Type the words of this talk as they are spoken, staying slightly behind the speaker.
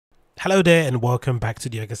Hello there and welcome back to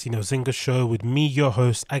the AgostinhoZinga show with me, your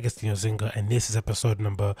host, AgostinhoZinga, and this is episode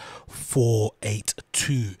number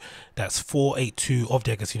 482. That's 482 of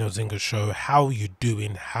the AgostinhoZinga show. How you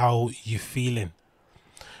doing? How you feeling?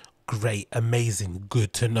 Great, amazing,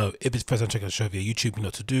 good to know. If it's first time checking the show via YouTube, you know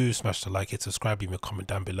what to do. Smash the like, hit subscribe, leave me a comment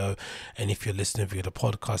down below. And if you're listening via the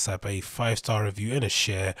podcast app, a 5-star review and a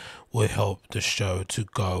share will help the show to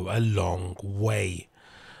go a long way.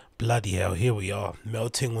 Bloody hell, here we are,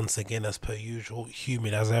 melting once again as per usual,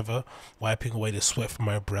 humid as ever, wiping away the sweat from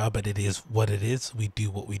my brow, but it is what it is. We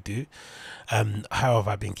do what we do. How have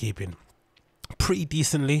I been keeping? Pretty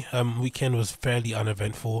decently. Weekend was fairly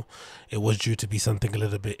uneventful. It was due to be something a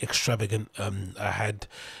little bit extravagant. I had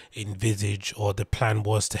envisaged, or the plan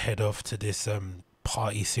was to head off to this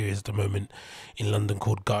party series at the moment in London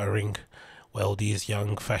called Guttering. Well, these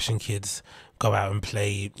young fashion kids go out and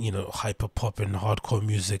play, you know, hyper pop and hardcore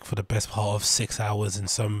music for the best part of 6 hours in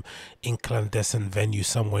some incandescent venue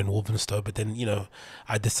somewhere in Walthamstow. But then, you know,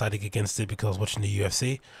 I decided against it because I was watching the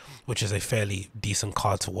UFC, which is a fairly decent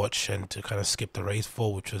card to watch and to kind of skip the race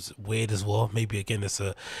for, which was weird as well. Maybe again, it's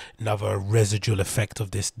another residual effect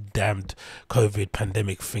of this damned COVID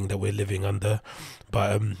pandemic thing that we're living under.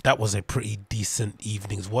 But that was a pretty decent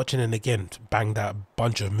evening's watching, and again banged out a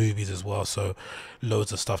bunch of movies as well, so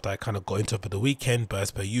loads of stuff that I kind of got into over the weekend. But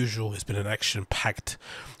as per usual, it's been an action-packed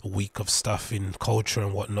week of stuff in culture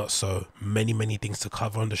and whatnot, so many things to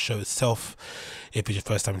cover on the show itself. If it's your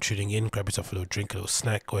first time tuning in, grab yourself a little drink, a little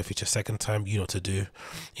snack, or if it's your second time, you know what to do.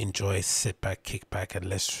 Enjoy, sit back, kick back, and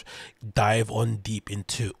let's dive on deep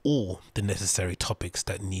into all the necessary topics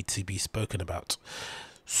that need to be spoken about.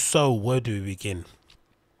 So where do we begin?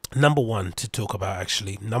 Number one to talk about,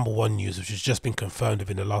 actually, number one news, which has just been confirmed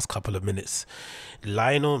within the last couple of minutes.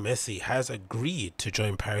 Lionel Messi has agreed to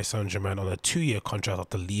join Paris Saint-Germain on a 2-year contract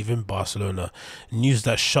after leaving Barcelona. News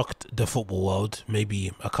that shocked the football world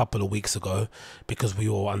maybe a couple of weeks ago, because we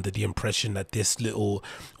were under the impression that this little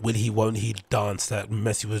will he won't he dance that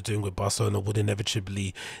Messi was doing with Barcelona would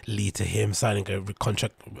inevitably lead to him signing a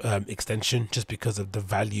contract extension, just because of the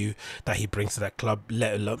value that he brings to that club.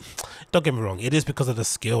 Let alone, don't get me wrong, it is because of the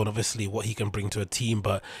skill and obviously what he can bring to a team,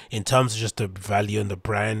 but in terms of just the value and the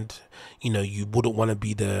brand, you know, you wouldn't want to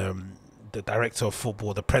be the director of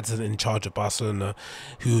football, the president in charge of Barcelona,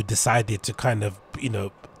 who decided to kind of, you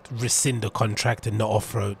know, rescind the contract and not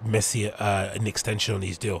offer Messi an extension on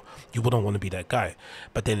his deal. You wouldn't want to be that guy.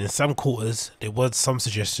 But then in some quarters, there was some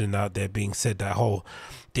suggestion out there being said that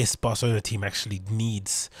this Barcelona team actually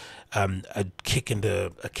needs a kick in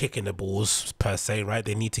the balls per se, right?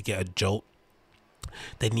 They need to get a jolt.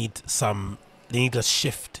 They need a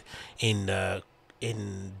shift in their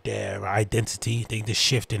identity. They need a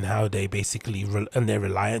shift in how they basically and their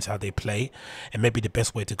reliance, how they play. And maybe the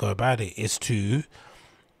best way to go about it is to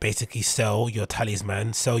basically sell your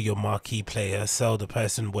talisman, sell your marquee player, sell the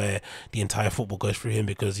person where the entire football goes through him,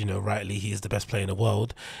 because, you know, rightly he is the best player in the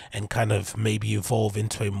world, and kind of maybe evolve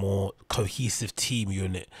into a more cohesive team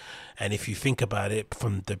unit. And if you think about it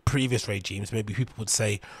from the previous regimes, maybe people would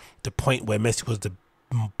say the point where Messi was the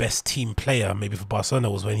best team player maybe for Barcelona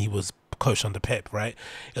was when he was coached under Pep, right?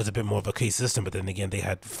 It was a bit more of a key system, but then again, they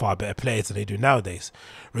had far better players than they do nowadays.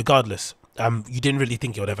 Regardless, you didn't really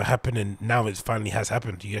think it would ever happen, and now it finally has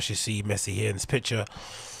happened. You actually see Messi here in this picture,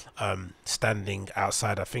 standing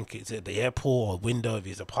outside, I think it's at the airport or window of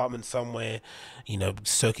his apartment somewhere, you know,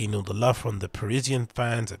 soaking all the love from the Parisian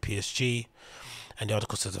fans at PSG. And the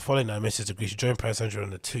article says the following: now Messi has agreed to join Paris Saint-Germain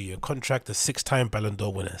on a 2-year contract. The 6-time Ballon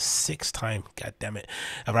d'Or winner, 6-time, goddammit,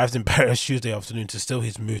 arrives in Paris Tuesday afternoon to still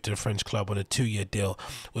his move to the French club on a 2-year deal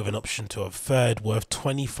with an option to a third worth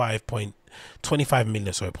 25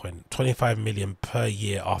 million per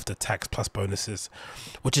year after tax plus bonuses,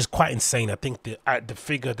 which is quite insane. I think the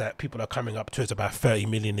figure that people are coming up to is about 30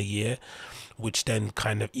 million a year, which then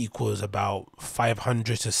kind of equals about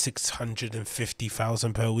 500 to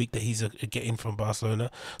 650,000 per week that he's getting from Paris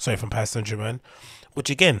Saint-Germain,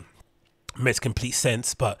 which again makes complete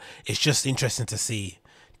sense. But it's just interesting to see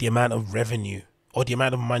the amount of revenue or the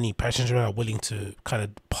amount of money Paris Saint-Germain are willing to kind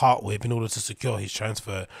of part with in order to secure his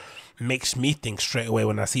transfer. Makes me think straight away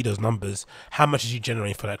when I see those numbers, how much is he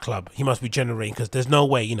generating for that club? He must be generating, because there's no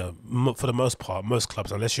way, you know, for the most part, most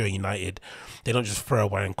clubs, unless you're United, they don't just throw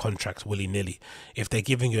away contracts willy-nilly. If they're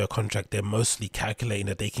giving you a contract, they're mostly calculating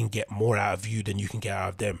that they can get more out of you than you can get out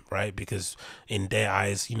of them, right? Because in their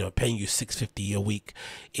eyes, you know, paying you $650 a week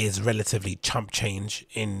is relatively chump change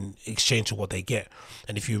in exchange for what they get.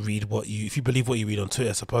 And if you believe what you read on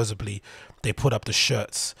Twitter, supposedly they put up the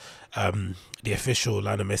shirts, the official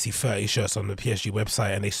Lionel Messi 30 shirts on the PSG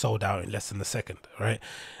website, and they sold out in less than a second, right?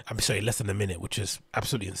 I'm sorry, less than a minute, which is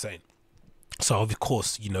absolutely insane. So of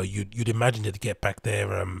course, you know, you'd imagine they'd get back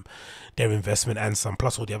their investment and some,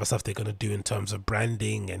 plus all the other stuff they're going to do in terms of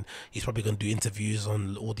branding, and he's probably going to do interviews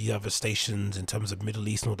on all the other stations in terms of Middle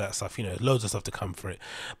East and all that stuff. You know, loads of stuff to come for it.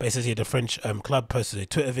 But it says here the French club posted a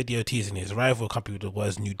Twitter video teasing his arrival, accompanied with the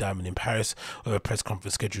words "New Diamond" in Paris, with a press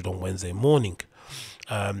conference scheduled on Wednesday morning.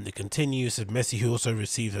 It continues with Messi, who also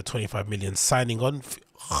received a 25 million signing on.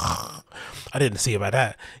 I didn't see about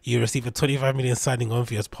that. He received a 25 million signing on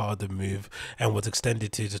fee as part of the move, and was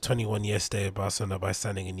extended to the 21-year stay at Barcelona by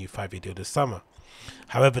signing a new 5-year deal this summer.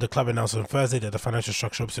 However, the club announced on Thursday that the financial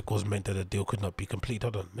structure obstacles meant that the deal could not be complete.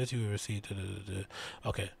 Hold on, Messi will receive.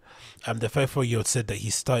 Okay. The 34-year-old said that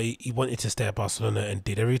he wanted to stay at Barcelona and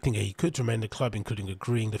did everything he could to remain in the club, including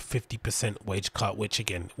agreeing the 50% wage cut, which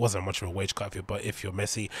again wasn't much of a wage cut if you're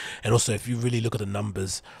Messi. And also, if you really look at the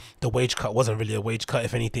numbers, the wage cut wasn't really a wage cut.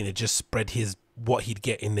 If anything, it just spread what he'd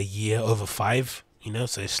get in the year over 5. You know,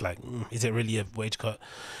 so it's like, is it really a wage cut?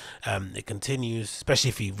 It continues, especially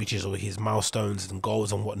if he reaches all his milestones and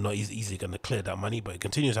goals and whatnot, he's easily going to clear that money. But it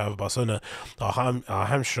continues. However, Barcelona are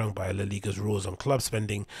hamstrung by La Liga's rules on club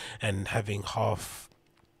spending, and even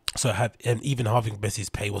halving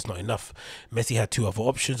Messi's pay was not enough. Messi had 2 other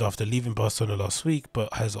options after leaving Barcelona last week,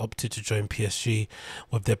 but has opted to join PSG,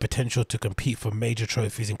 with their potential to compete for major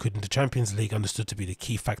trophies, including the Champions League, understood to be the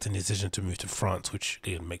key factor in his decision to move to France, which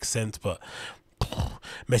again makes sense. But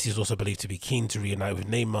Messi is also believed to be keen to reunite with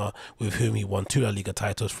Neymar, with whom he won 2 La Liga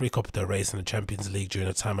titles, 3 Copa del Rey, and the Champions League during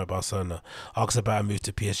a time at Barcelona. Asked about a move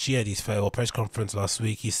to PSG at his farewell press conference last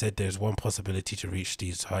week, he said there's one possibility to reach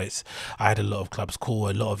these heights. I had a lot of clubs call,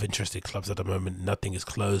 a lot of interested clubs at the moment. Nothing is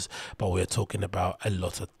closed, but we're talking about a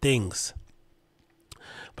lot of things.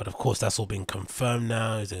 But of course, that's all been confirmed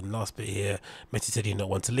now. Is the last bit here? Messi said he did not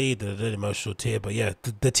want to leave. The emotional tear, but yeah,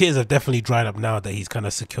 the tears have definitely dried up now that he's kind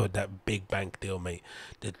of secured that big bank deal, mate.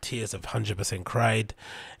 The tears have 100% cried,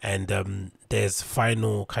 and there's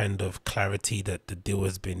final kind of clarity that the deal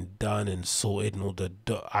has been done and sorted, and all the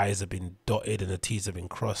I's have been dotted and the T's have been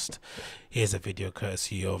crossed. Here's a video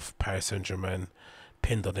courtesy of Paris Saint-Germain,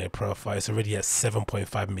 pinned on their profile. It's already at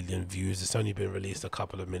 7.5 million views. It's only been released a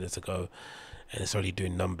couple of minutes ago, and it's already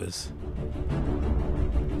doing numbers.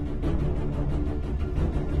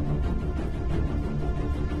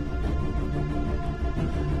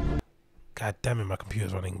 God damn it, my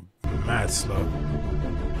computer's running mad slow.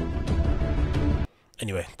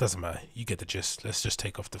 Anyway, doesn't matter. You get the gist. Let's just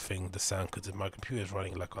take off the sound, because my computer's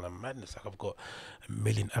running like on a madness. Like I've got a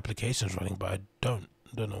million applications running, but I don't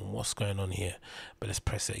know what's going on here. But let's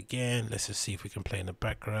press it again. Let's just see if we can play in the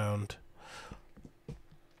background.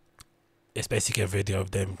 It's basically a video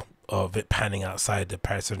of it panning outside the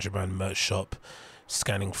Paris Saint-Germain merch shop,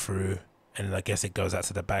 scanning through, and I guess it goes out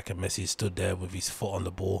to the back, and Messi stood there with his foot on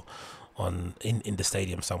the ball in the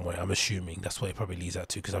stadium somewhere. I'm assuming that's what it probably leads out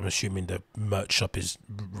to, because I'm assuming the merch shop is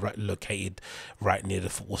located right near the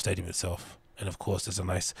football stadium itself. And of course, there's a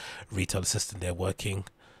nice retail assistant there working,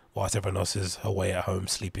 whilst everyone else is away at home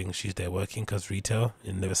sleeping. She's there working, because retail,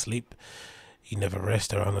 you never sleep, you never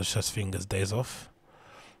rest. Around the just fingers, days off.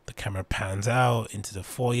 The camera pans out into the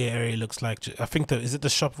foyer area. Looks like, I think is it the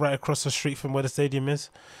shop right across the street from where the stadium is?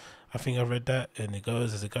 I think I read that. And it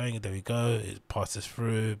goes, is it going? There we go. It passes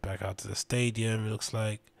through back out to the stadium. It looks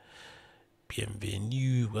like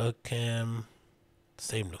bienvenue, welcome. The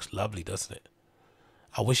stadium looks lovely, doesn't it?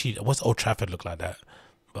 I wish what's Old Trafford look like that?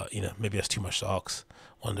 But you know, maybe that's too much to ask.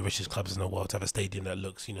 One of the richest clubs in the world to have a stadium that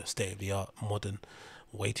looks, you know, state of the art, modern.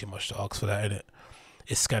 Way too much to ask for that, isn't it?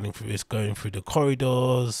 It's scanning through. It's going through the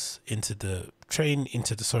corridors into the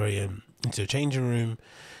changing room.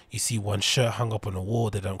 You see one shirt hung up on the wall.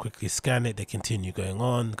 They don't quickly scan it. They continue going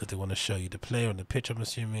on because they want to show you the player on the pitch, I'm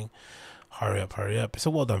assuming. Hurry up, hurry up. It's a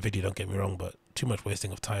well done video, don't get me wrong, but too much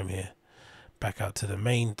wasting of time here. Back out to the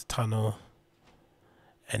main tunnel.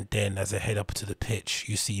 And then as they head up to the pitch,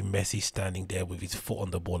 you see Messi standing there with his foot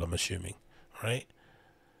on the ball, I'm assuming. Right?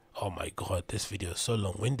 Oh my God, this video is so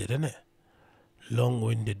long-winded, isn't it?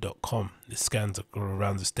 Longwinded.com. The scans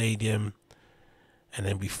around the stadium. And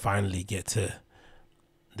then we finally get to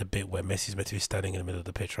the bit where Messi's meant to be standing in the middle of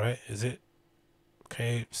the pitch, right? Is it?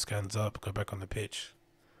 Okay, scans up, go back on the pitch.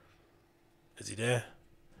 Is he there?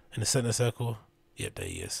 In the center circle? Yep, there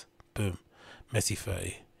he is. Boom. Messi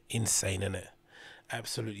 30. Insane, innit?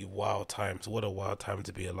 Absolutely wild times. What a wild time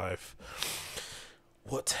to be alive.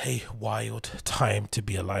 What a wild time to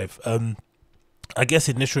be alive. I guess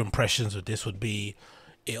initial impressions of this would be,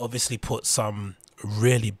 it obviously put some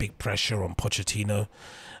really big pressure on Pochettino.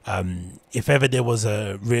 If ever there was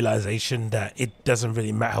a realization that it doesn't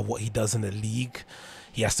really matter what he does in the league,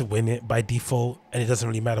 he has to win it by default, and it doesn't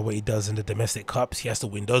really matter what he does in the domestic cups. He has to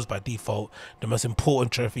win those by default. The most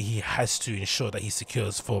important trophy he has to ensure that he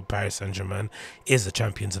secures for Paris Saint-Germain is the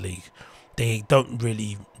Champions League. They don't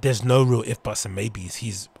really, there's no real if, buts and maybes.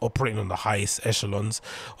 He's operating on the highest echelons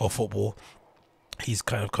of football. He's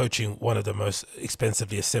kind of coaching one of the most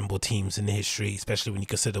expensively assembled teams in history, especially when you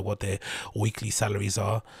consider what their weekly salaries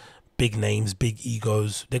are. Big names, big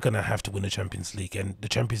egos. They're going to have to win the Champions League. And the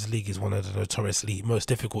Champions League is one of the notoriously most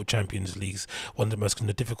difficult Champions Leagues, one of the most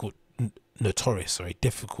difficult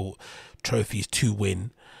trophies to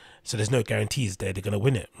win. So there's no guarantees there they're going to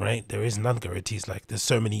win it, right? There is none guarantees. Like, there's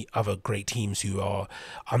so many other great teams who are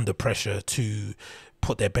under pressure to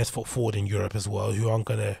put their best foot forward in Europe as well, who aren't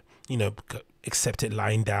going to, you know, accept it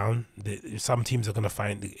lying down. Some teams are going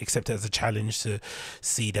to accept it as a challenge to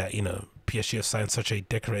see that, you know, PSG have signed such a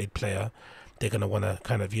decorated player. They're going to want to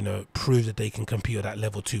kind of, you know, prove that they can compete at that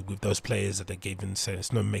level too with those players that they gave in. So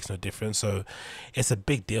it makes no difference. So it's a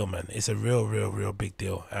big deal, man. It's a real big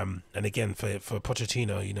deal. And again, for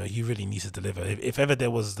Pochettino, you know, he really needs to deliver. If ever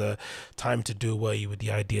there was the time to do away with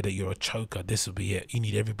the idea that you're a choker, this would be it. You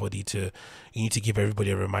need to give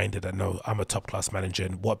everybody a reminder that, no, I'm a top class manager,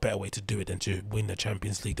 and what better way to do it than to win the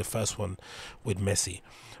Champions League, the first one with Messi.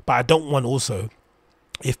 But I don't want also,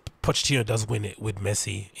 if Pochettino does win it with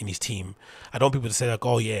Messi in his team, I don't want people to say like,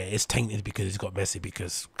 oh yeah, it's tainted because he's got Messi,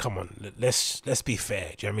 because come on, let's be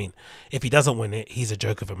fair. Do you know what I mean? If he doesn't win it, he's a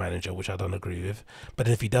joke of a manager, which I don't agree with. But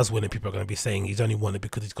if he does win it, people are going to be saying he's only won it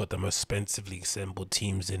because he's got the most expensively assembled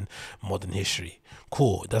teams in modern history.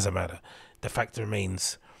 Cool, it doesn't matter. The fact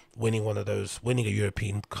remains, winning a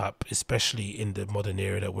European Cup, especially in the modern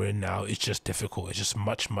era that we're in now, is just difficult. It's just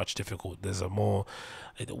much difficult. There's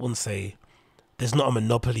not a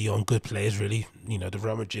monopoly on good players, really. You know, the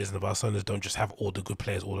Real Madrid and the Barcelonas don't just have all the good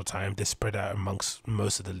players all the time. They're spread out amongst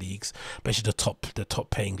most of the leagues, especially the top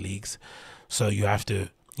paying leagues. So you have to,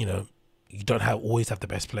 you know, you don't always have the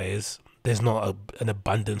best players. There's not an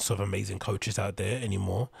abundance of amazing coaches out there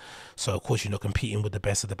anymore. So of course you're not competing with the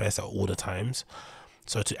best of the best at all the times.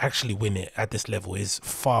 So to actually win it at this level is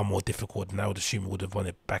far more difficult than I would assume would have won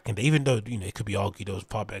it back in the day. Even though, you know, it could be argued there was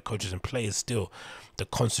far better coaches and players, still the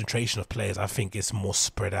concentration of players, I think, is more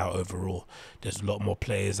spread out overall. There's a lot more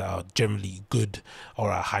players that are generally good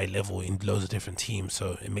or at a high level in loads of different teams,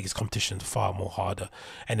 so it makes competition far more harder.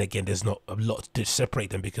 And again, there's not a lot to separate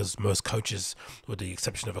them, because most coaches, with the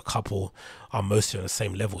exception of a couple, are mostly on the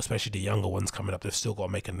same level, especially the younger ones coming up. They've still got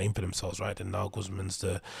to make a name for themselves, right? The Nagelsmanns,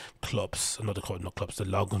 the Klopps, the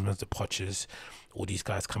Nagelsmanns, the Poches, all these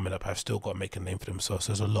guys coming up have still got to make a name for themselves.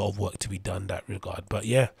 So there's a lot of work to be done in that regard. But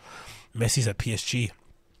yeah, Messi's at PSG.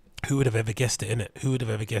 Who would have ever guessed it, innit? Who would have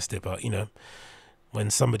ever guessed it? But, you know,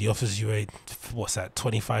 when somebody offers you a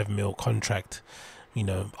 25 mil contract, you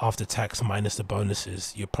know, after tax minus the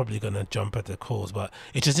bonuses, you're probably going to jump at the calls. But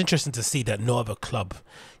it's just interesting to see that no other club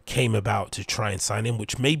came about to try and sign him,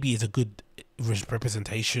 which maybe is a good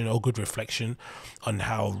representation or good reflection on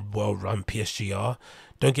how well run PSG are.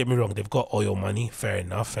 Don't get me wrong, they've got oil money, fair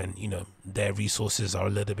enough, and, you know, their resources are a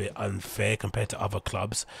little bit unfair compared to other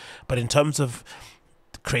clubs. But in terms of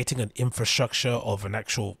creating an infrastructure of an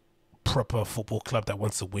actual proper football club that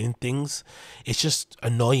wants to win things, it's just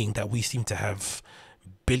annoying that we seem to have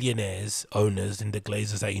billionaires, owners in the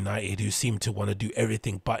Glazers at United, who seem to want to do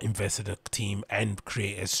everything but invest in a team and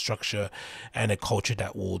create a structure and a culture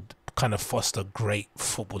that will kind of foster great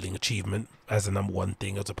footballing achievement as the number one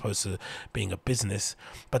thing, as opposed to being a business.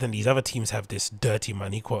 But then these other teams have this dirty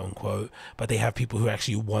money, quote unquote, but they have people who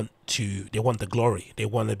actually want the glory. They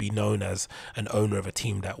want to be known as an owner of a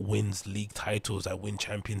team that wins league titles, that win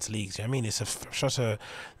Champions Leagues. I mean, it's such a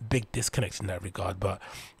big disconnect in that regard. But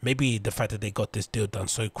maybe the fact that they got this deal done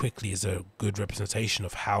so quickly is a good representation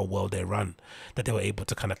of how well they run, that they were able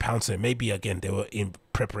to kind of pounce it. Maybe again, they were in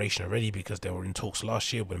preparation already, because they were in talks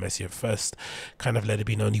last year when Messi at first kind of let it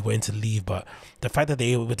be known he went to leave. But the fact that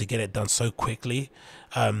they were able to get it done so quickly,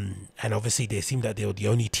 and obviously they seemed that they were the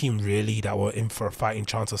only team really that were in for a fighting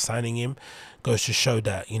chance of signing him, goes to show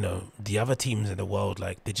that, you know, the other teams in the world,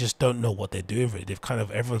 like, they just don't know what they're doing with it.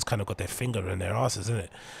 Everyone's kind of got their finger in their asses, isn't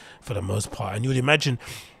it, for the most part. And you would imagine,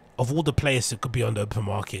 of all the players that could be on the open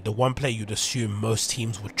market, the one player you'd assume most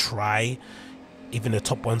teams would try, even the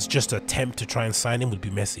top ones, just attempt to try and sign him, would be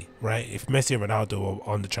Messi, right? If Messi and Ronaldo are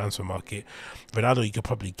on the transfer market, Ronaldo you could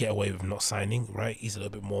probably get away with not signing, right? He's a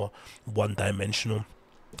little bit more one-dimensional.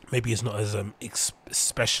 Maybe it's not as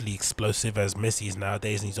especially explosive as Messi is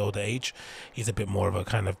nowadays in his older age. He's a bit more of a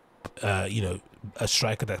kind of, you know, a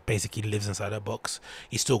striker that basically lives inside that box.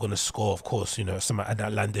 He's still going to score, of course, you know, an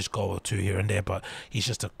outlandish goal or two here and there, but he's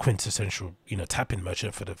just a quintessential, you know, tapping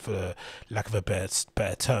merchant for the lack of a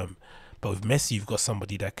better term. But with Messi, you've got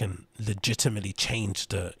somebody that can legitimately change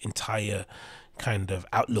the entire kind of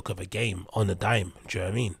outlook of a game on a dime. Do you know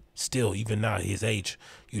what I mean? Still, even now at his age,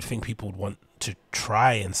 you'd think people would want to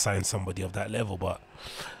try and sign somebody of that level, but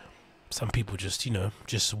some people just, you know,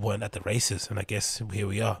 just weren't at the races. And I guess here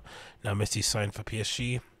we are. Now Messi signed for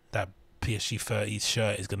PSG. That PSG 30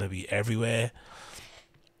 shirt is going to be everywhere.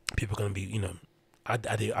 People are going to be, you know,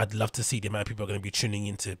 I'd love to see the amount of people are going to be tuning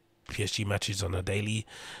into PSG matches on a daily,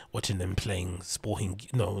 watching them playing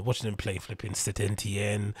watching them play flipping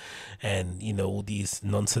Saint-Etienne and, you know, all these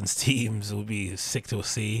nonsense teams. Will be sick to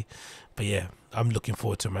see. But yeah, I'm looking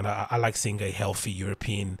forward to it, man. I like seeing a healthy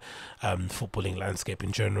European footballing landscape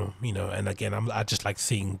in general, you know. And again, I just like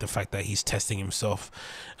seeing the fact that he's testing himself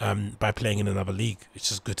by playing in another league. It's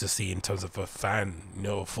just good to see in terms of a fan, you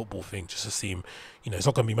know, a football thing, just to see him. You know, it's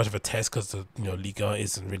not going to be much of a test because the, you know, Liga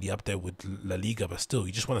isn't really up there with La Liga, but still,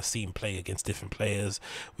 you just want to see him play against different players,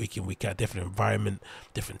 week in, week out, different environment,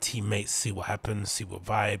 different teammates, see what happens, see what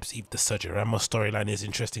vibes. Even the Sergio Ramos storyline is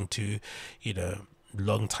interesting too, you know.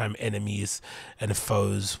 Long-time enemies and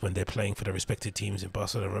foes when they're playing for their respective teams in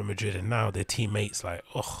Barcelona and Real Madrid, and now their teammates. Like,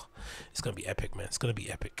 oh, it's gonna be epic, man. It's gonna be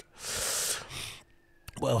epic.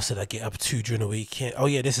 What else did I get up to during the weekend? Oh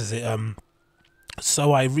yeah, this is it.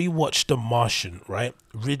 So I rewatched The Martian, right?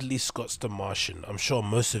 Ridley Scott's The Martian. I'm sure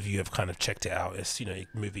most of you have kind of checked it out. It's, you know, a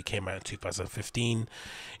movie came out in 2015.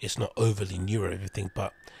 It's not overly new or everything,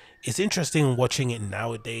 but it's interesting watching it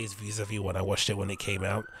nowadays vis-a-vis when I watched it when it came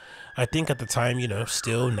out. I think at the time, you know,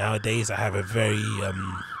 still nowadays I have a very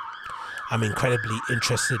I'm incredibly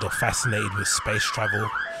interested or fascinated with space travel.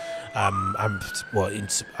 I'm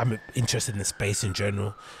interested in space in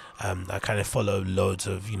general. I kind of follow loads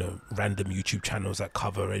of, you know, random YouTube channels that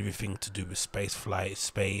cover everything to do with space flight,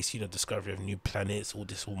 space, you know, discovery of new planets, all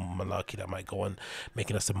this malarkey that might go on,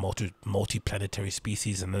 making us a multi-planetary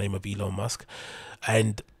species in the name of Elon Musk.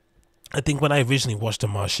 And I think when I originally watched The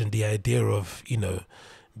Martian, the idea of, you know,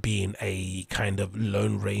 being a kind of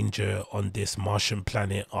lone ranger on this Martian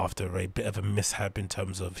planet after a bit of a mishap in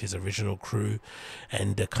terms of his original crew,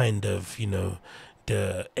 and the kind of, you know,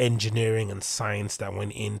 the engineering and science that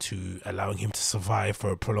went into allowing him to survive for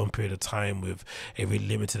a prolonged period of time with a really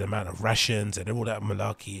limited amount of rations and all that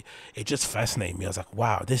malarkey, it just fascinated me. I was like,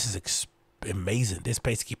 wow, this is amazing. This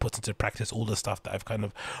basically puts into practice all the stuff that I've kind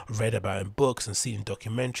of read about in books and seen in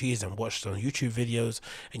documentaries and watched on YouTube videos,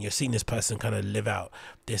 and you're seeing this person kind of live out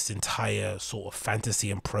this entire sort of fantasy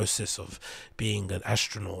and process of being an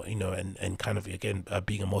astronaut, you know, and kind of again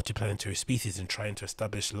being a multiplanetary species and trying to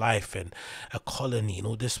establish life and a colony and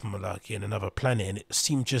all this malarkey in another planet. And it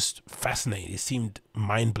seemed just fascinating. It seemed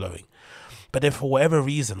mind-blowing. But then for whatever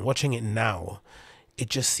reason, watching it now, it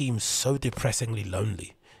just seems so depressingly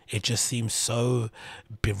lonely. It just seems so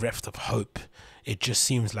bereft of hope. It just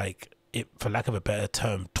seems like, it, for lack of a better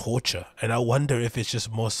term, torture. And I wonder if it's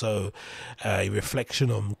just more so a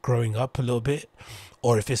reflection on growing up a little bit,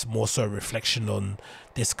 or if it's more so a reflection on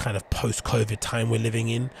this kind of post-COVID time we're living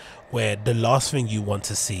in, where the last thing you want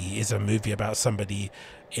to see is a movie about somebody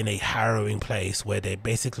in a harrowing place where they're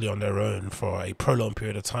basically on their own for a prolonged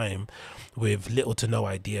period of time with little to no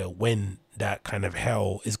idea when that kind of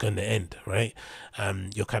hell is going to end, right?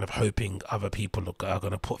 You're kind of hoping other people are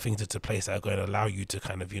going to put things into place that are going to allow you to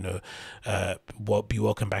kind of, you know, be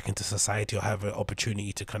welcomed back into society or have an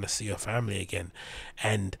opportunity to kind of see your family again.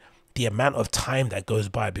 And the amount of time that goes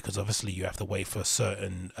by, because obviously you have to wait for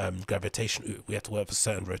certain we have to wait for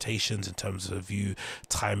certain rotations in terms of you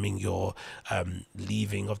timing your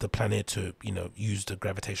leaving of the planet to, you know, use the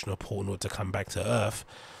gravitational pull in order to come back to Earth.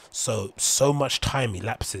 So much time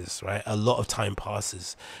elapses, right? A lot of time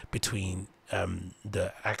passes between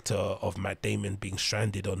the actor of Matt Damon being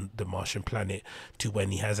stranded on the Martian planet to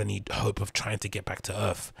when he has any hope of trying to get back to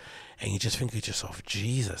Earth. And you just think to yourself,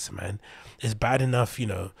 Jesus, man, it's bad enough, you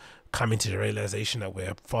know, coming to the realization that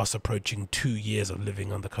we're fast approaching 2 years of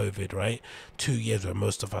living under COVID, right? 2 years where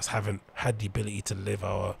most of us haven't had the ability to live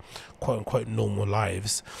our quote unquote normal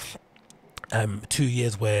lives. 2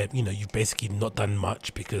 years where, you know, you've basically not done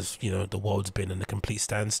much because, you know, the world's been in a complete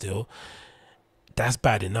standstill. That's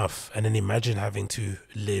bad enough. And then imagine having to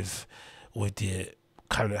live with the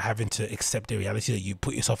kind of having to accept the reality that you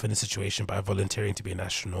put yourself in a situation by volunteering to be an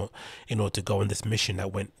astronaut in order to go on this mission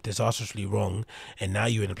that went disastrously wrong, and now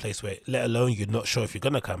you're in a place where, let alone you're not sure if you're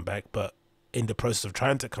gonna come back, but in the process of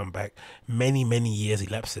trying to come back, many years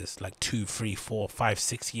elapses, like 2, 3, 4, 5,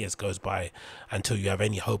 6 years goes by until you have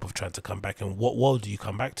any hope of trying to come back. And what world do you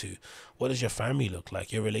come back to? What does your family look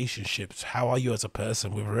like? Your relationships? How are you as a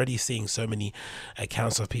person? We're already seeing so many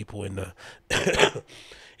accounts of people in the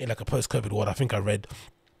in like a post-COVID world. I think I read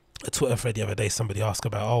a Twitter thread the other day. Somebody asked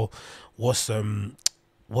about, oh, what's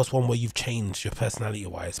one way you've changed your personality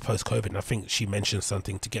wise post COVID? And I think she mentioned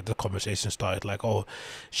something to get the conversation started, like, oh,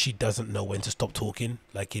 she doesn't know when to stop talking,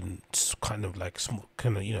 like in kind of like small,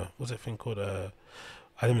 kind of, you know, what's that thing called?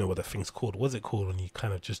 I don't know what that thing's called. What's it called when you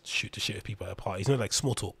kind of just shoot the shit with people at parties? You know, like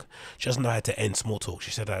small talk. She doesn't know how to end small talk.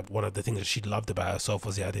 She said that one of the things that she loved about herself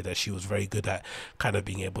was the idea that she was very good at kind of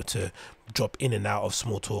being able to drop in and out of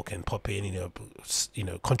small talk and pop in, you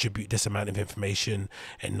know, contribute this amount of information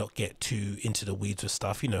and not get too into the weeds with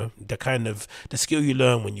stuff. You know, the skill you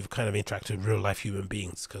learn when you've kind of interacted with real life human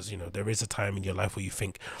beings, because, you know, there is a time in your life where you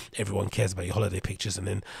think everyone cares about your holiday pictures, and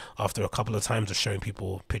then after a couple of times of showing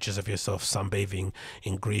people pictures of yourself sunbathing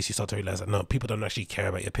in Greece, you start to realize that no, people don't actually care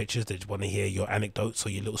about your pictures. They just want to hear your anecdotes or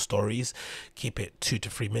your little stories. Keep it 2 to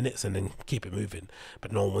 3 minutes and then keep it moving.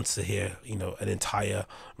 But no one wants to hear, you know, an entire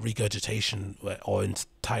regurgitation or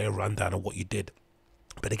entire rundown of what you did.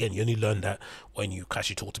 But again, you only learn that when you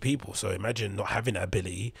actually talk to people. So imagine not having that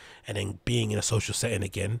ability and then being in a social setting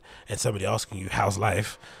again and somebody asking you, how's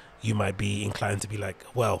life? You might be inclined to be like,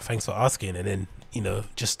 well, thanks for asking, and then, you know,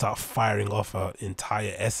 just start firing off an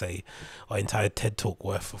entire essay or entire TED talk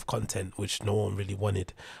worth of content, which no one really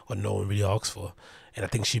wanted or no one really asked for. And I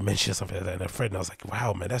think she mentioned something like that in a friend, and I was like,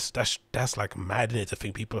 wow, man, that's like mad, isn't it, to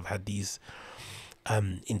think people have had these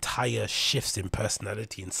entire shifts in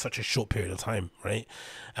personality in such a short period of time, right?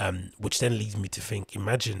 Which then leads me to think,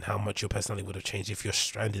 imagine how much your personality would have changed if you're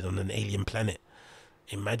stranded on an alien planet.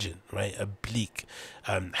 Imagine, right? A bleak,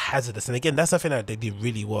 hazardous, and again, that's something that they did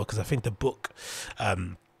really well, because I think the book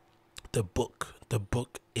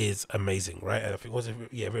is amazing, right? And I think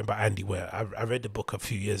written by Andy Ware. I read the book a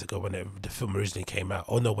few years ago when the film originally came out.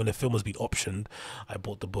 Oh no, when the film was being optioned, I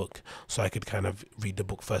bought the book so I could kind of read the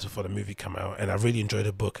book first before the movie came out, and I really enjoyed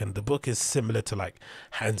the book. And the book is similar to like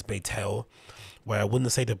Handmaid's Tale, where I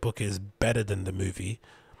wouldn't say the book is better than the movie.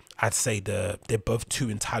 I'd say they're both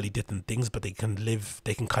two entirely different things, but they can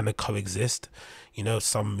kind of coexist. You know,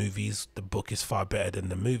 some movies, the book is far better than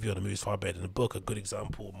the movie, or the movie is far better than the book. A good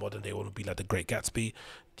example, modern day one, would be like The Great Gatsby.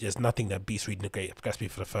 There's nothing that beats reading The Great Gatsby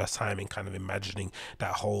for the first time and kind of imagining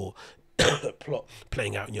that whole plot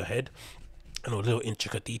playing out in your head and all the little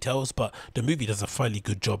intricate details. But the movie does a fairly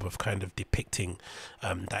good job of kind of depicting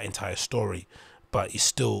that entire story, but it's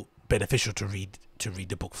still beneficial to read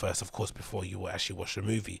the book first, of course, before you will actually watch the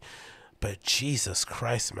movie. But Jesus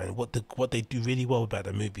Christ, man, what they do really well about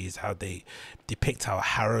the movie is how they depict how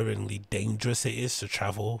harrowingly dangerous it is to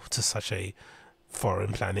travel to such a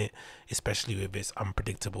foreign planet, especially with its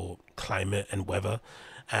unpredictable climate and weather,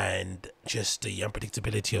 and just the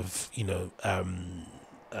unpredictability of, you know,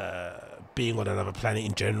 being on another planet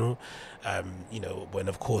in general. You know, when,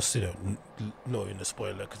 of course, you know, not in the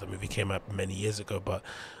spoiler because the movie came out many years ago, but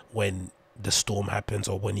when the storm happens,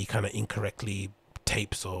 or when he kind of incorrectly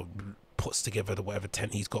tapes or puts together the whatever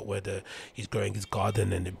tent he's got where he's growing his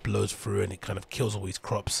garden, and it blows through and it kind of kills all his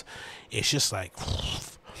crops, it's just like,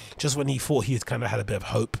 just when he thought he kind of had a bit of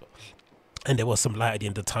hope and there was some light at the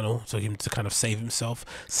end of the tunnel so him to kind of save himself,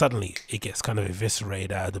 suddenly it gets kind of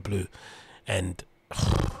eviscerated out of the blue. And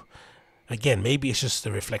again, maybe it's just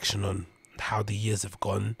a reflection on how the years have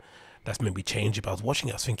gone that's made me change it. But I was watching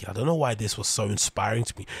it, I was thinking, I don't know why this was so inspiring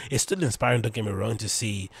to me. It's still inspiring, don't get me wrong, to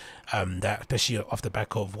see that, especially off the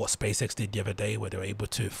back of what SpaceX did the other day, where they were able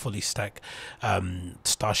to fully stack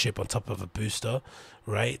Starship on top of a booster,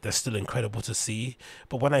 right? That's still incredible to see.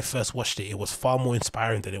 But when I first watched it, it was far more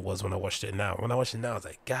inspiring than it was when I watched it now. When I watched it now, I was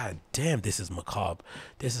like, God damn, this is macabre.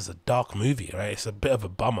 This is a dark movie, right? It's a bit of a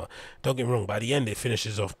bummer. Don't get me wrong, by the end, it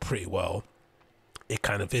finishes off pretty well. It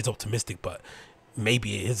kind of is optimistic, but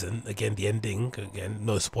maybe it isn't. Again, the ending, again,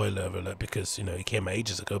 no spoiler alert, because, you know, it came out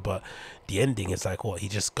ages ago, but the ending is like, what, he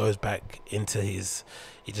just goes back into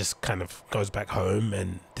he just kind of goes back home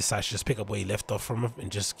and decides to just pick up where he left off from,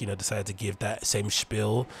 and just, you know, decided to give that same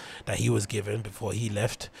spiel that he was given before he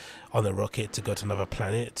left on the rocket to go to another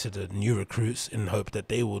planet to the new recruits in hope that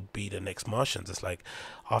they would be the next Martians. It's like,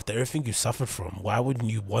 after everything you suffered from, why wouldn't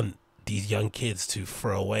you want these young kids to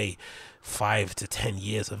throw away 5 to 10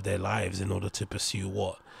 years of their lives in order to pursue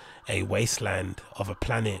what, a wasteland of a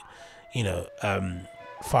planet, you know,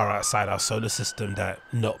 far outside our solar system that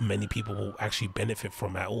not many people will actually benefit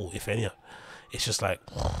from at all, if any. It's just like,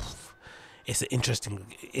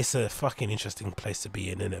 it's a fucking interesting place to be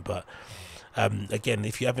in, isn't it? But Again,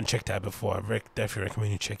 if you haven't checked it out before, I definitely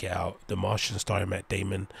recommend you check it out. The Martian, starring Matt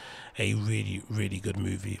Damon, a really, really good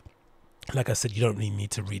movie. Like I said, you don't really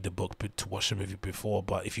need to read the book to watch the movie before,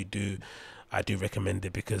 but if you do, I do recommend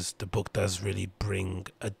it, because the book does really bring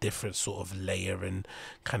a different sort of layer and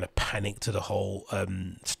kind of panic to the whole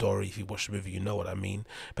story. If you watch the movie, you know what I mean.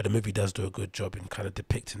 But the movie does do a good job in kind of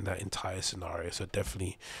depicting that entire scenario, so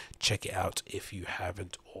definitely check it out if you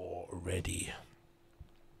haven't already.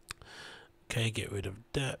 Okay, get rid of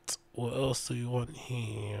that. What else do you want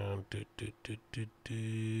here?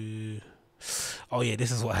 Oh yeah,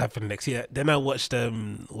 this is what happened next. Yeah, then I watched I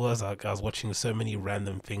was watching so many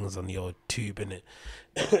random things on the old tube, innit?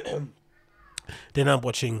 Then I'm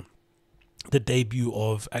watching the debut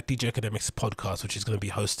of DJ Academic's podcast, which is going to be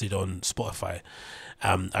hosted on Spotify.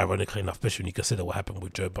 Ironically enough, especially when you consider what happened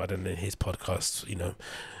with Joe Biden and his podcast,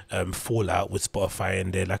 fallout with Spotify,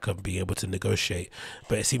 and they're like being able to negotiate.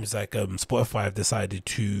 But it seems like Spotify have decided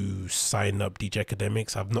to sign up DJ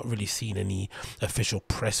Academics. I've not really seen any official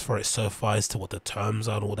press for it so far as to what the terms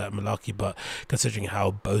are and all that malarkey, but considering how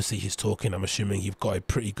bossy he's talking, I'm assuming he's got a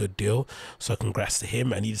pretty good deal. So congrats to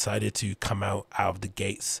him. And he decided to come out of the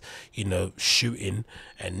gates, shooting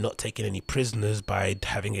and not taking any prisoners by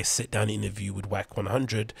having a sit-down interview with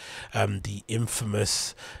Wack100, the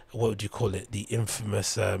infamous, what would you call it, the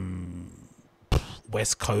infamous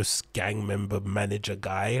West Coast gang member manager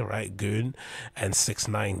guy, right, goon, and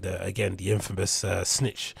 6ix9ine, the infamous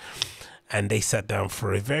snitch. And they sat down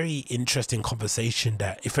for a very interesting conversation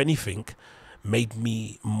that, if anything, made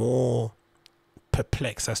me more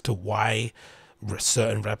perplexed as to why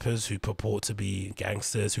certain rappers who purport to be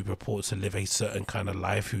gangsters, who purport to live a certain kind of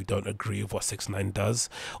life, who don't agree with what 6ix9ine does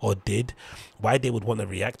or did, why they would want to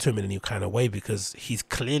react to him in a new kind of way, because he's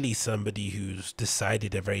clearly somebody who's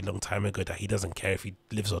decided a very long time ago that he doesn't care if he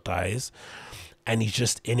lives or dies, and he's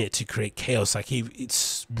just in it to create chaos. Like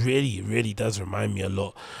it's really does remind me a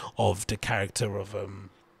lot of the character of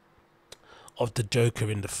the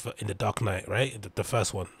Joker in the Dark Knight, right? The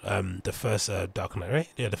first one, the first Dark Knight, right?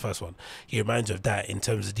 Yeah, the first one. He reminds me of that in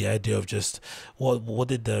terms of the idea of just what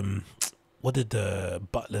did the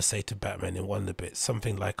butler say to Batman in one of the bits?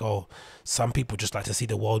 Something like, oh, some people just like to see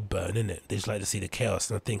the world burn, innit? They just like to see the chaos.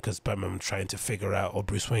 And I think because Batman was trying to figure out, or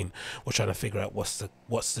Bruce Wayne was trying to figure out what's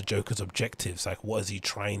the Joker's objectives, like what is he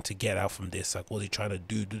trying to get out from this, like what is he trying to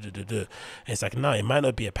do. And it's like, no, it might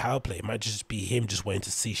not be a power play, it might just be him just wanting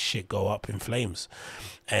to see shit go up in flames.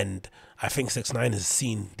 And I think 6ix9ine has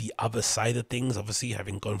seen the other side of things, obviously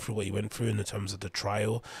having gone through what he went through in terms of the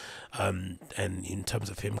trial, and in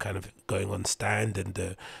terms of him kind of going on stand and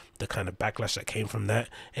the kind of backlash that came from that.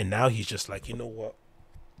 And now he's just like, you know what,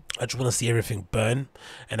 I just want to see everything burn,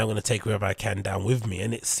 and I'm going to take whoever I can down with me.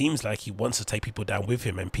 And it seems like he wants to take people down with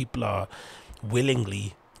him, and people are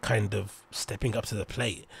willingly kind of stepping up to the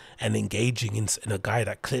plate and engaging in a guy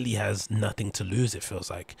that clearly has nothing to lose. It feels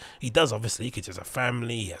like he does, obviously, because he has a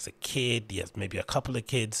family, he has a kid, he has maybe a couple of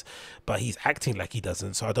kids, but he's acting like he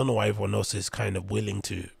doesn't. So I don't know why everyone else is kind of willing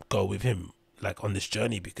to go with him like on this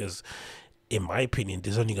journey, because in my opinion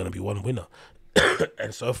there's only going to be one winner.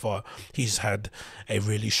 And so far he's had a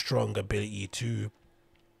really strong ability to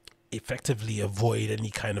effectively avoid any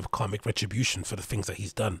kind of karmic retribution for the things that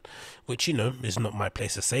he's done, which is not my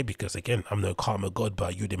place to say, because again, I'm no karma god.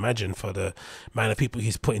 But you'd imagine for the amount of people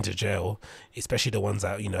he's put into jail, especially the ones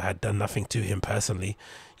that had done nothing to him personally,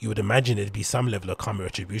 you would imagine it'd be some level of karmic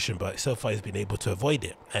retribution. But so far he's been able to avoid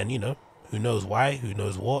it, and who knows why, who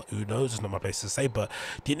knows what, who knows, it's not my place to say. But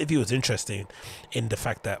the interview was interesting in the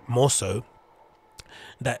fact that, more so,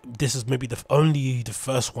 that this is maybe only the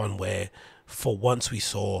first one where for once we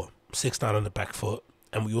saw 6ix9ine on the back foot,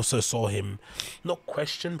 and we also saw him not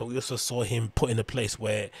question, but we also saw him put in a place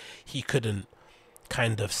where he couldn't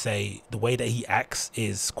kind of say the way that he acts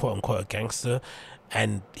is quote unquote a gangster,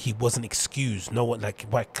 and he wasn't excused. No one, like,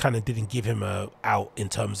 what kind of didn't give him a out in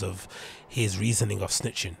terms of his reasoning of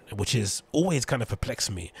snitching, which is always kind of perplexed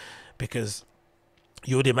me, because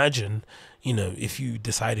you would imagine, if you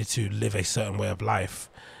decided to live a certain way of life,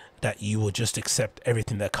 that you will just accept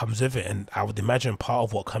everything that comes with it. And I would imagine part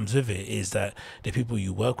of what comes with it is that the people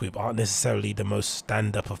you work with aren't necessarily the most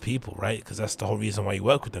stand-up of people, right? Because that's the whole reason why you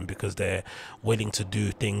work with them, because they're willing to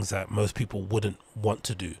do things that most people wouldn't want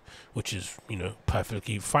to do, which is,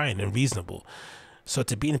 perfectly fine and reasonable. So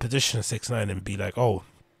to be in a position of 6ix9ine and be like, oh,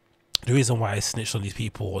 the reason why I snitched on these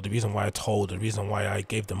people, or the reason why I told, the reason why I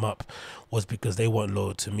gave them up, was because they weren't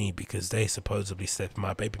loyal to me, because they supposedly slept with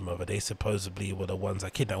my baby mother. They supposedly were the ones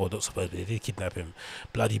that kidnapped, or not supposedly, they did kidnap him,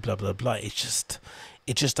 bloody blah blah blah. It just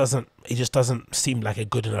doesn't seem like a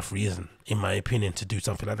good enough reason, in my opinion, to do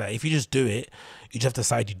something like that. If you just do it, you just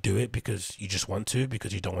decide you do it because you just want to,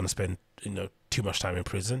 because you don't want to spend, you know, too much time in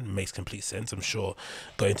prison. It makes complete sense. I'm sure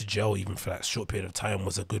going to jail, even for that short period of time,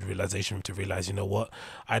 was a good realization to realize, you know what,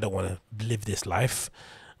 I don't want to live this life.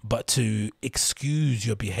 But to excuse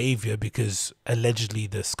your behavior because allegedly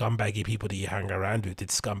the scumbaggy people that you hang around with did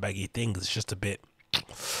scumbaggy things, it's just a bit,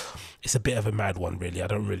 it's a bit of a mad one, really. I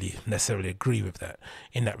don't really necessarily agree with that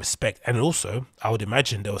in that respect. And also, I would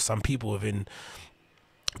imagine there were some people within,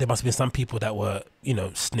 there must have been some people that were, you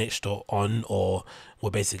know, snitched or on, or were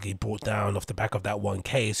basically brought down off the back of that one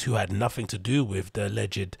case, who had nothing to do with the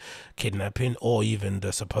alleged kidnapping or even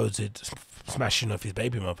the supposed smashing of his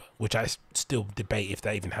baby mother, which I still debate if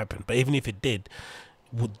that even happened. But even if it did,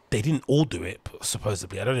 they didn't all do it,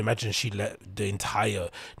 supposedly. I don't imagine she let the entire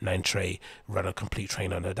 9 tray run a complete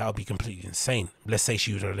train on her. That would be completely insane. Let's say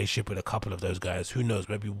she was in a relationship with a couple of those guys. Who knows?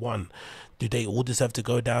 Maybe one. Do they all deserve to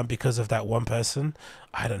go down because of that one person?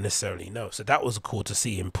 I don't necessarily know. So that was cool to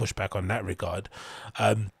see him push back on that regard.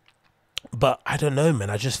 But I don't know,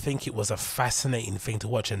 man. I just think it was a fascinating thing to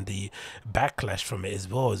watch, and the backlash from it as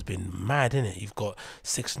well has been mad, innit? You've got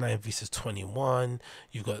 6ix9ine versus 21.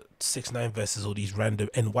 You've got 6ix9ine versus all these random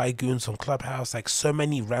NY goons on Clubhouse. Like, so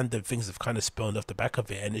many random things have kind of spawned off the back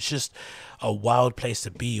of it, and it's just a wild place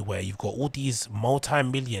to be, where you've got all these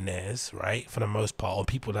multi-millionaires, right, for the most part, or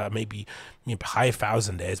people that are maybe, you know, high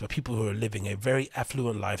thousandaires, but people who are living a very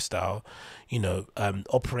affluent lifestyle, you know,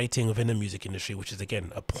 operating within the music industry, which is,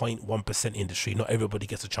 again, a 0.1% industry. Not everybody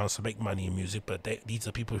gets a chance to make money in music, but these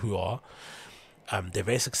are people who are. They're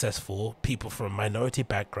very successful, people from minority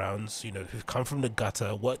backgrounds, you know, who've come from the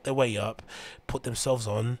gutter, worked their way up, put themselves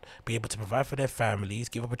on, be able to provide for their families,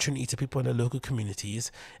 give opportunity to people in their local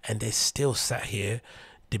communities, and they're still sat here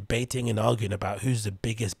debating and arguing about who's the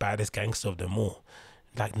biggest, baddest gangster of them all.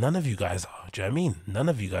 Like, none of you guys are. Do you know what I mean? None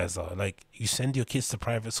of you guys are. Like, you send your kids to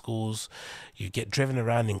private schools, you get driven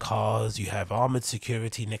around in cars, you have armored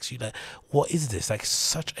security next to you. Like, what is this? Like,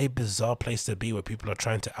 such a bizarre place to be, where people are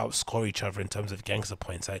trying to outscore each other in terms of gangster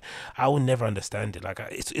points. Like, I will never understand it. Like,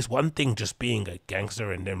 it's one thing just being a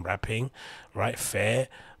gangster and then rapping, right? Fair.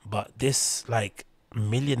 But this, like,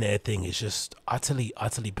 millionaire thing is just utterly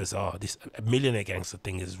bizarre. This millionaire gangster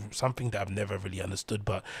thing is something that I've never really understood.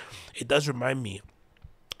 But it does remind me,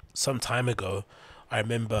 some time ago, I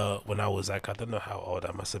remember when I was like, I don't know how old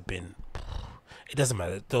I must have been. It doesn't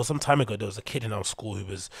matter. There was some time ago, there was a kid in our school who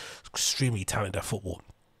was extremely talented at football.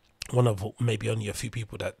 One of maybe only a few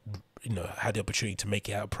people that, you know, had the opportunity to make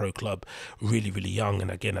it out pro club really young. And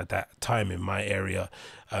again, at that time in my area,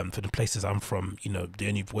 for the places I'm from, you know, the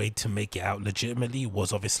only way to make it out legitimately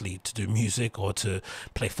was obviously to do music or to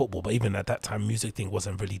play football. But even at that time, music thing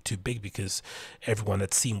wasn't really too big, because everyone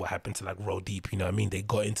had seen what happened to like Roll Deep, you know what I mean? They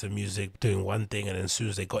got into music doing one thing, and then as soon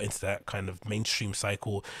as they got into that kind of mainstream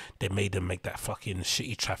cycle, they made them make that fucking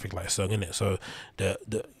shitty Traffic Light song, innit? So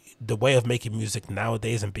the way of making music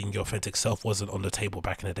nowadays and being your authentic self wasn't on the table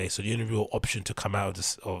back in the day. So the only real option to come out of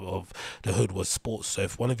this, of the hood, was sports. So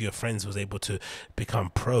if one of your friends was able to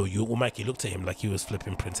become pro, you automatically looked at him like he was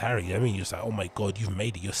flipping Prince Harry. You know what I mean? You're just like, oh my God, you've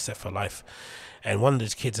made it. You're set for life. And one of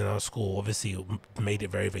those kids in our school obviously made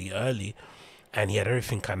it very early. And he had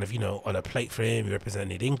everything kind of, you know, on a plate for him. He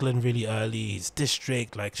represented England really early, his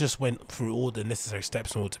district, like just went through all the necessary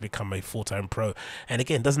steps in order to become a full-time pro. And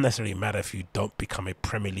again, it doesn't necessarily matter if you don't become a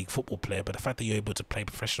Premier League football player, but the fact that you're able to play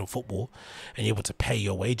professional football and you're able to pay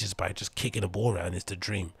your wages by just kicking a ball around is the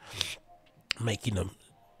dream. Making them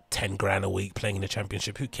 10 grand a week playing in the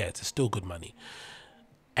Championship, who cares? It's still good money.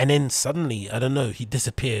 And then suddenly, I don't know, he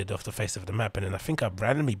disappeared off the face of the map. And then I think I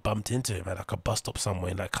randomly bumped into him at like a bus stop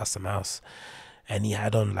somewhere in like Custom House. And he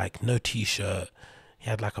had on like no t-shirt. He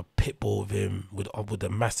had like a pit bull with him with a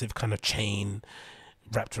massive kind of chain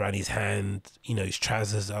wrapped around his hand. You know, his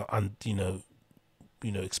trousers are, you know,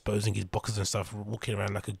 exposing his boxers and stuff, walking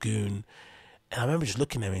around like a goon. And I remember just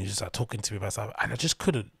looking at him and just like talking to me about stuff. And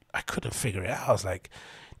I couldn't figure it out. I was like,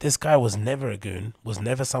 this guy was never a goon, was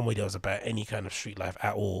never somebody that was about any kind of street life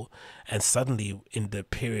at all. And suddenly, in the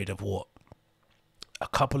period of what, a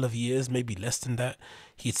couple of years, maybe less than that,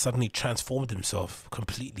 he had suddenly transformed himself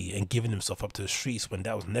completely and given himself up to the streets, when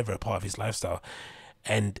that was never a part of his lifestyle.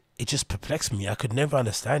 And it just perplexed me. I could never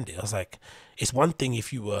understand it. I was like, it's one thing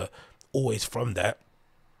if you were always from that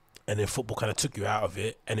and then football kind of took you out of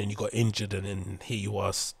it, and then you got injured, and then here you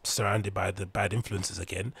are surrounded by the bad influences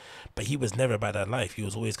again. But he was never about that life. He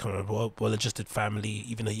was always kind of well-adjusted family.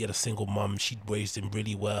 Even though he had a single mum, she raised him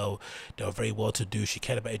really well. They were very well-to-do. She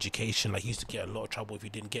cared about education. Like, he used to get a lot of trouble if he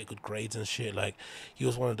didn't get good grades and shit. Like, he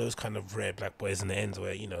was one of those kind of rare black boys in the ends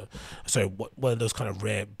where, you know, sorry, one of those kind of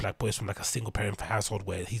rare black boys from like a single parent household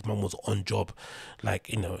where his mum was on job, like,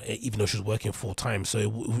 you know, even though she was working full-time.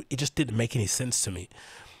 So it just didn't make any sense to me.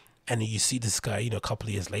 And then you see this guy, you know, a couple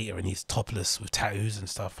of years later, and he's topless with tattoos and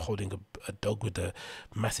stuff, holding a dog with a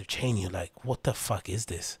massive chain. You're like, what the fuck is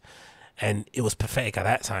this? And it was pathetic at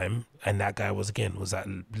that time. And that guy was that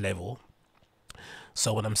level.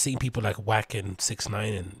 So when I'm seeing people like Wack and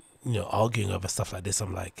 6ix9ine and, you know, arguing over stuff like this,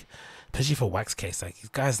 I'm like, especially for Wack's case, like, this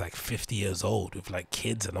guy's like 50 years old with like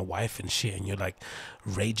kids and a wife and shit, and you're like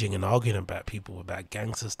raging and arguing about people about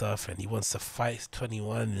gangster stuff, and he wants to fight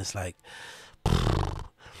 21, and it's like,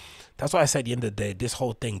 that's why I say at the end of the day, this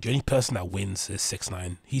whole thing, the only person that wins is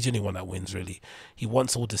 6ix9ine. He's the only one that wins, really. He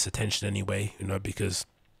wants all this attention anyway, you know, because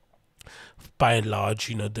by and large,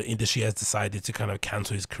 you know, the industry has decided to kind of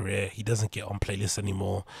cancel his career. He doesn't get on playlists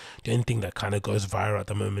anymore. The only thing that kind of goes viral at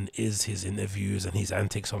the moment is his interviews and his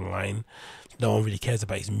antics online. No one really cares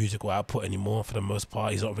about his musical output anymore for the most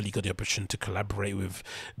part. He's not really got the option to collaborate with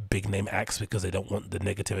big name acts because they don't want the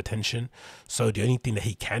negative attention. So the only thing that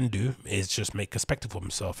he can do is just make a spectacle of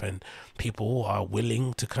himself, and people are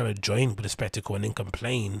willing to kind of join with the spectacle and then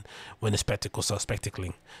complain when the spectacle starts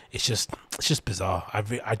spectacling. It's just bizarre.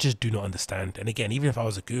 I just do not understand. And again, even if I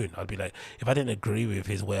was a goon, I'd be like, if I didn't agree with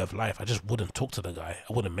his way of life, I just wouldn't talk to the guy.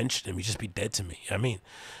 I wouldn't mention him. He'd just be dead to me. I mean,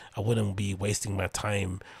 I wouldn't be wasting my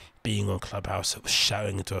time being on Clubhouse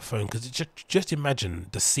shouting into a phone, because just imagine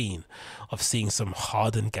the scene of seeing some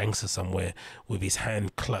hardened gangster somewhere with his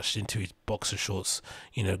hand clutched into his boxer shorts,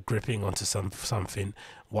 you know, gripping onto something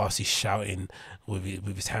whilst he's shouting with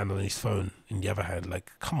his hand on his phone in the other hand.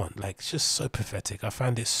 Like, come on, like, it's just so pathetic. I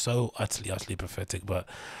find it so utterly pathetic. But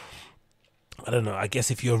I don't know, I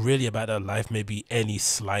guess if you're really about that life, maybe any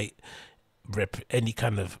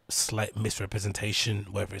kind of slight misrepresentation,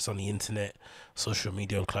 whether it's on the internet, social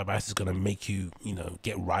media, on Clubhouse, is going to make you, you know,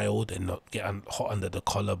 get riled and not get hot under the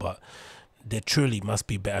collar. But there truly must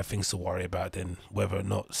be better things to worry about than whether or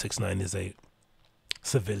not 6ix9ine is a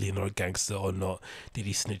civilian or a gangster or not. Did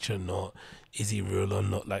he snitch or not? Is he real or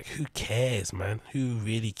not? Like, who cares, man? Who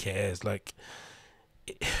really cares? Like,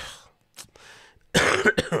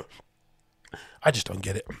 I just don't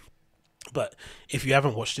get it. But if you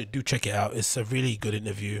haven't watched it, do check it out. It's a really good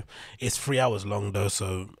interview. It's 3 hours long though,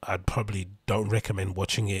 so I probably don't recommend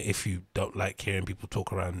watching it if you don't like hearing people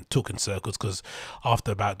talk in circles, because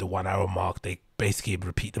after about the 1 hour mark, they basically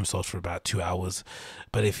repeat themselves for about 2 hours.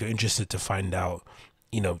 But if you're interested to find out,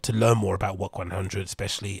 you know, to learn more about Wack100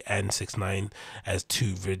 especially, and 6ix9ine as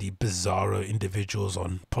two really bizarro individuals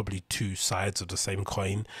on probably two sides of the same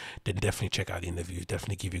coin, then definitely check out the interview.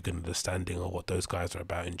 Definitely give you a good understanding of what those guys are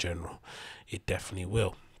about in general. It definitely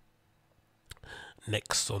will.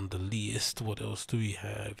 Next on the list, what else do we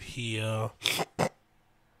have here?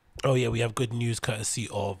 Oh yeah, we have good news courtesy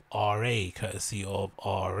of RA.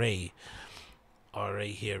 RA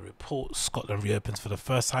here reports Scotland reopens for the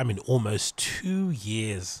first time in almost 2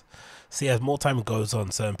 years. See, as more time goes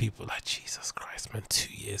on, certain people like, Jesus Christ, man,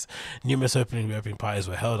 2 years. Numerous reopening parties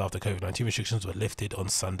were held after COVID-19 restrictions were lifted on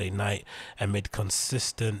Sunday night amid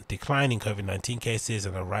consistent decline in COVID-19 cases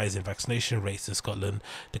and a rise in vaccination rates in Scotland.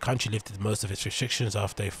 The country lifted most of its restrictions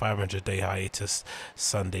after a 500-day hiatus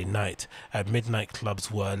Sunday night. At midnight,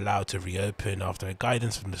 clubs were allowed to reopen after a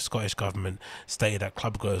guidance from the Scottish government stated that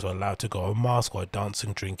clubgoers were allowed to go on mask while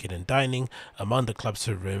dancing, drinking and dining. Among the clubs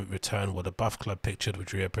to return were the Buff Club pictured,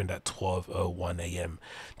 which reopened at 12:01 a.m.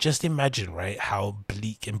 Just imagine, right, how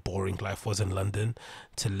bleak and boring life was in London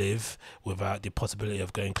to live without the possibility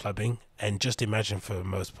of going clubbing. And just imagine, for the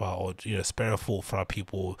most part, or, you know, spare a thought for our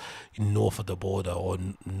people north of the border or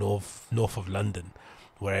north of London,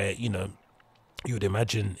 where, you know, you would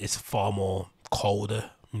imagine it's far more colder,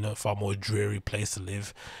 you know, far more dreary place to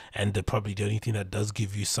live, and probably the only thing that does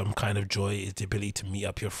give you some kind of joy is the ability to meet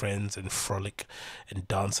up your friends and frolic and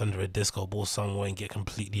dance under a disco ball somewhere and get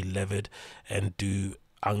completely levered and do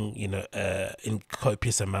in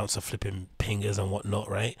copious amounts of flipping pingers and whatnot,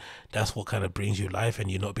 right? That's what kind of brings you life,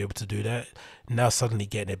 and you not be able to do that. Now suddenly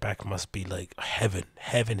getting it back must be like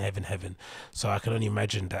heaven. So I can only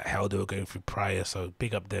imagine that hell they were going through prior. So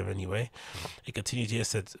big up there anyway. It continued here,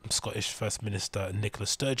 said Scottish First Minister Nicola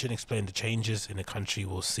Sturgeon explained the changes in the country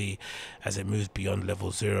will see as it moves beyond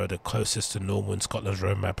level 0, the closest to normal in Scotland's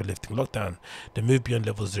roadmap of lifting lockdown. The move beyond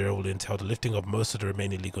level 0 will entail the lifting of most of the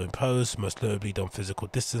remaining legal imposed, most notably on physical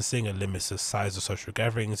distancing and limits the size of social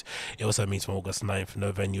gatherings. It also means from August 9th,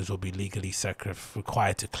 no venues will be legally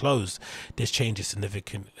required to close. This change is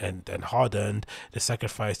significant and hard-earned. The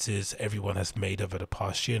sacrifices everyone has made over the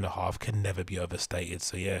past year and a half can never be overstated.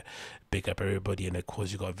 So yeah, big up everybody. And of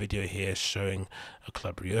course, you got a video here showing a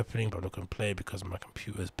club reopening, but I'm not going to play it because my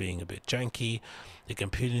computer is being a bit janky. The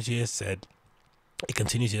community here said, it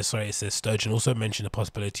continues here, sorry, it says Sturgeon also mentioned the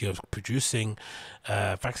possibility of introducing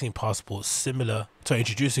vaccine passports similar to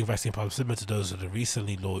those that are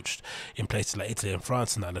recently launched in places like Italy and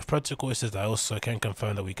France and the protocol. It says, I also can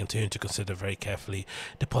confirm that we continue to consider very carefully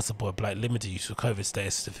the possible blight limited use of COVID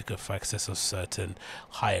status certificate for access of certain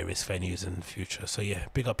higher risk venues in the future. So yeah,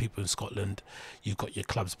 big up people in Scotland. You've got your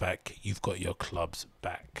clubs back. You've got your clubs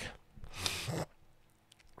back.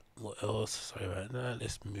 What else? Sorry about that.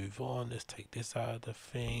 Let's move on. Let's take this out of the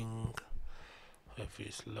thing. Hopefully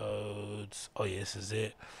it loads. Oh yeah, this is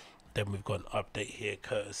it. Then we've got an update here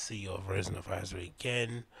courtesy of Resident Advisory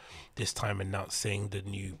again, this time announcing the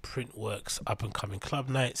new Printworks up and coming club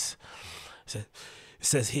nights. It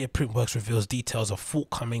says here, Printworks reveals details of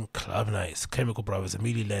forthcoming club nights. Chemical Brothers,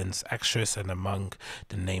 Amelie Lenz, actress, and among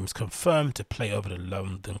the names confirmed to play over the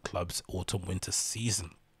London club's autumn-winter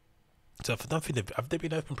season. So I don't think have they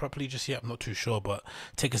been open properly just yet? I'm not too sure, but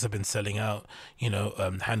tickets have been selling out. You know,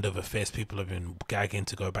 hand over fist, people have been gagging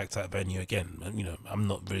to go back to that venue again. And, you know, I'm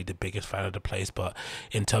not really the biggest fan of the place, but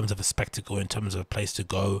in terms of a spectacle, in terms of a place to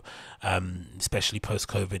go, especially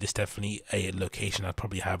post-COVID, it's definitely a location I'd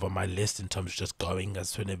probably have on my list in terms of just going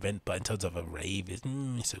as to an event. But in terms of a rave, it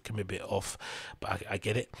can be a bit off, but I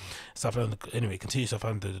get it. So anyway, continue to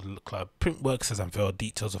find the club. Printworks has unveiled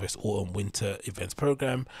details of its autumn-winter events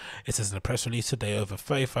program. It says in a press release today, over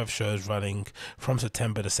 35 shows running from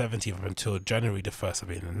September the 17th until January the 1st have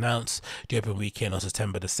been announced. The open weekend on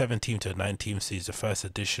September the 17th to the 19th sees the first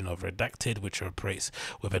edition of Redacted, which operates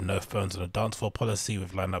with a no phones on a dance floor policy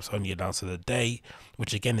with lineups only announced of the day,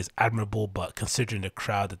 which again is admirable, but considering the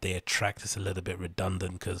crowd that they attract, it's a little bit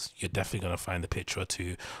redundant because you're definitely going to find a picture or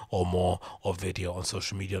two or more or video on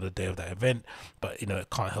social media on the day of that event, but you know, it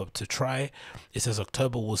can't help to try. It says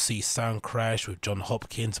October will see Sound Crash with John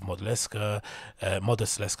Hopkins, Modest Leska,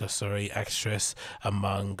 actress,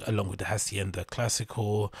 along with the Hacienda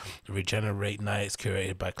Classical, Regenerate Nights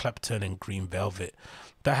curated by Clapton, and Green Velvet.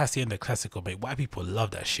 That Hacienda Classical, mate, white people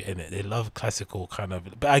love that shit, innit? They love classical kind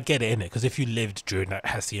of, but I get it, innit? Because if you lived during that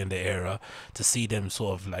Hacienda era, to see them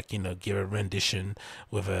sort of like, you know, give a rendition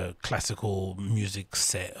with a classical music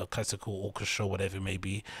set, a classical orchestra, whatever it may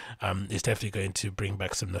be, it's definitely going to bring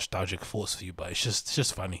back some nostalgic thoughts for you. But it's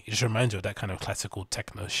just funny. It just reminds you of that kind of classical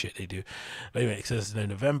techno shit they do. But anyway, it says in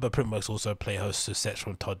November, Printworks also play host to sets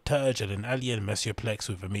from Todd Terje and Alien Messioplex,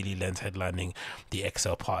 with Amelie Lenz headlining the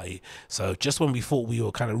XL party. So just when we thought we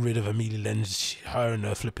were kind of rid of Amelie Lenz, her and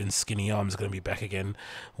her flipping skinny arms are going to be back again,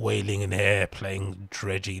 wailing in the air, playing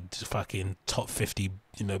dredgy fucking top 50,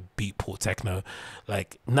 you know, beatport techno.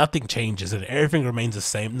 Like nothing changes and everything remains the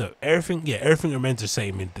same. No, everything remains the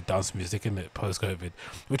same in the dance music in the post-COVID,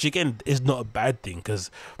 which again is not a bad thing,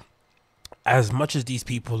 because as much as these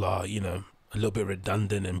people are, you know, a little bit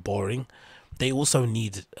redundant and boring, they also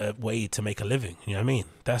need a way to make a living. You know what I mean?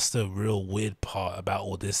 That's the real weird part about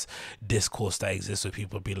all this discourse that exists, where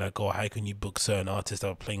people be like, oh, how can you book certain artists that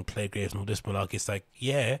were playing Playgraves and all this malarkey? It's like,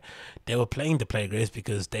 yeah, they were playing the Playgraves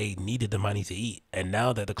because they needed the money to eat, and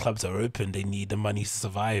now that the clubs are open, they need the money to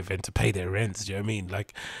survive and to pay their rents. Do you know what I mean?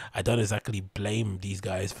 Like, I don't exactly blame these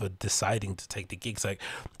guys for deciding to take the gigs. Like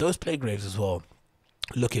those Playgraves as well,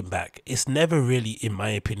 looking back, it's never really, in my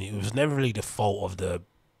opinion, it was never really the fault of the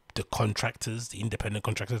contractors, the independent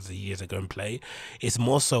contractors, the years ago and play. It's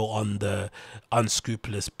more so on the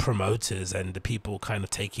unscrupulous promoters and the people kind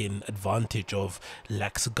of taking advantage of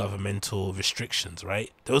lax governmental restrictions,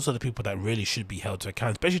 right? Those are the people that really should be held to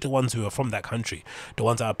account, especially the ones who are from that country, the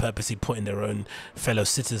ones that are purposely putting their own fellow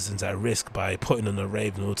citizens at risk by putting on a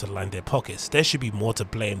rave in order to line their pockets. There should be more to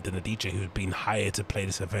blame than a DJ who's been hired to play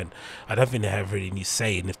this event. I don't think they have really any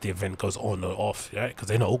say in if the event goes on or off, right? Because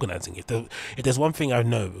they're not organizing it. If there's one thing I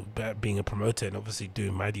know about being a promoter and obviously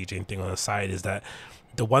doing my DJing thing on the side, is that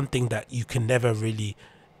the one thing that you can never really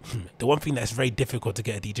the one thing that's very difficult to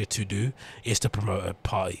get a DJ to do is to promote a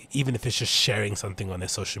party, even if it's just sharing something on their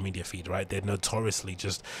social media feed, right? They're notoriously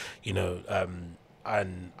just, you know,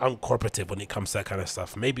 and uncooperative when it comes to that kind of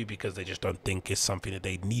stuff. Maybe because they just don't think it's something that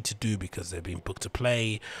they need to do because they're being booked to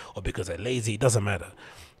play or because they're lazy. It doesn't matter.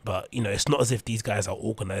 But, you know, it's not as if these guys are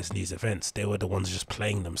organizing these events. They were the ones just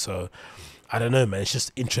playing them. So I don't know, man. It's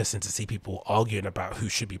just interesting to see people arguing about who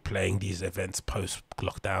should be playing these events post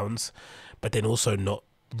lockdowns, but then also not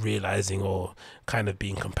realizing or kind of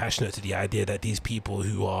being compassionate to the idea that these people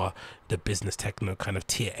who are the business techno kind of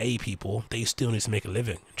tier A people, they still need to make a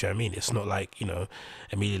living. Do you know what I mean? It's not like, you know,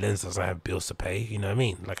 Amelia Lenz doesn't have bills to pay, you know what I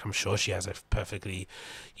mean? Like, I'm sure she has a perfectly,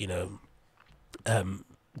 you know,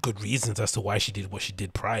 good reasons as to why she did what she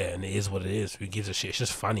did prior, and it is what it is. Who gives a shit? It's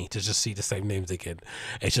just funny to just see the same names again.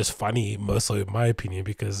 It's just funny, mostly in my opinion,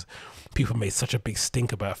 because people made such a big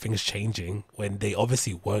stink about things changing when they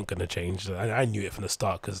obviously weren't going to change. I knew it from the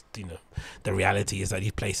start, because, you know, the reality is that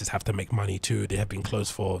these places have to make money too. They have been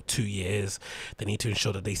closed for 2 years. They need to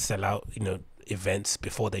ensure that they sell out, you know, events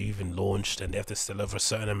before they even launched, and they have to sell over a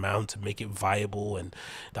certain amount to make it viable, and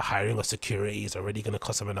the hiring of security is already going to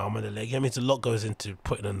cost them an arm and a leg. I mean, it's a lot goes into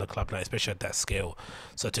putting on the club night, especially at that scale.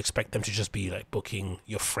 So to expect them to just be like booking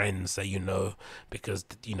your friends that you know because,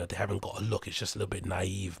 you know, they haven't got a look, it's just a little bit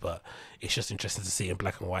naive. But it's just interesting to see in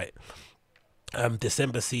black and white.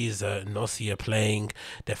 December sees Nosia playing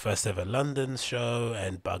their first ever London show,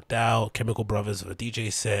 and Bugged Out, Chemical Brothers with a DJ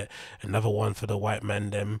set, another one for the white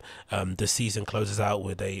man them. The season closes out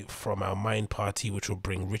with a From Our Mind party, which will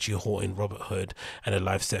bring Richie Horton, Robert Hood, and a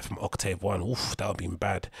live set from Octave One. Oof, that would be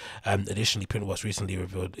bad. Additionally, Printworks recently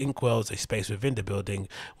revealed Inkwell's, a space within the building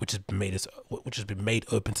which has been made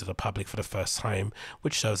open to the public for the first time,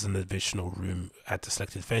 which serves as an additional room at the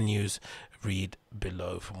selected venues. Read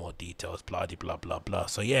below for more details, blah blah blah blah.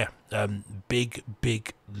 So yeah, big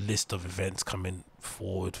list of events coming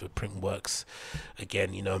forward for Printworks.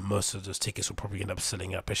 Again, you know, most of those tickets will probably end up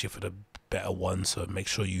selling out, especially for the better ones, so make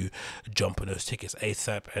sure you jump on those tickets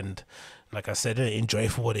ASAP. And like I said, enjoy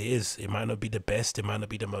it for what it is. It might not be the best, it might not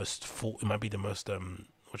be the most it might be the most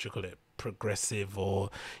what you call it, progressive, or,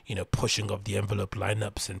 you know, pushing of the envelope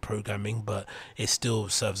lineups and programming, but it still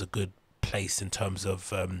serves a good place in terms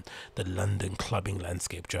of the London clubbing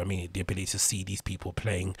landscape. Do you know what I mean? The ability to see these people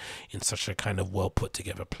playing in such a kind of well put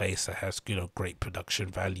together place that has, you know, great production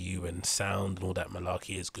value and sound and all that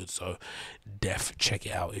malarkey is good. So def check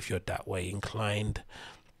it out if you're that way inclined.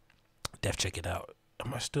 Def check it out.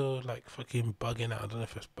 Am I still like fucking bugging out? I don't know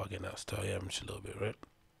if it's bugging out still. Yeah, I'm just a little bit, right?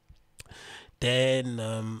 Then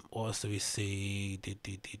what else do we see?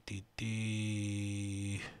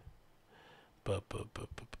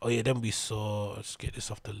 Oh yeah, then we saw, let's get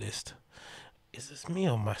this off the list. Is this me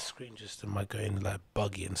on my screen? Just am I going like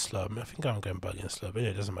buggy and slow? I mean, I think I'm going buggy and slow, but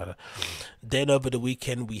anyway, it doesn't matter. Then over the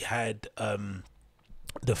weekend we had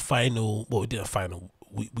the final, well, we did a final,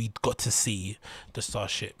 we got to see the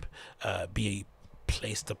Starship be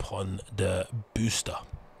placed upon the booster,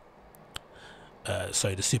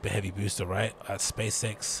 sorry, the super heavy booster, right, at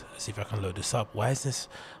SpaceX. Let's see if I can load this up. Why is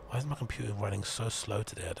my computer running so slow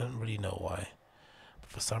today? I don't really know why, but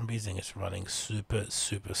for some reason it's running super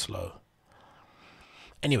slow.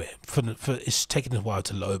 Anyway, for it's taking a while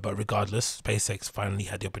to load, but regardless, SpaceX finally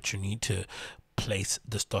had the opportunity to place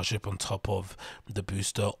the Starship on top of the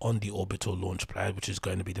booster on the orbital launch pad, which is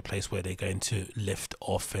going to be the place where they're going to lift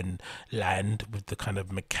off and land with the kind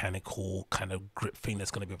of mechanical kind of grip thing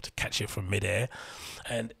that's going to be able to catch it from midair.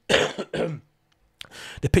 And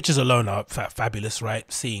the pictures alone are fabulous,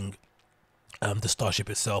 right? Seeing the Starship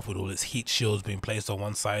itself with all its heat shields being placed on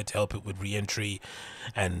one side to help it with re-entry,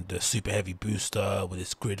 and the super heavy booster with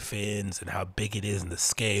its grid fins and how big it is and the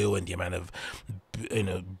scale and the amount of, you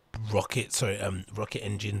know, rocket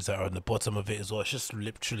engines that are on the bottom of it as well. It's just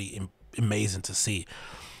literally amazing to see.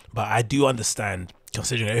 But I do understand,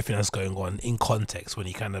 considering everything that's going on in context, when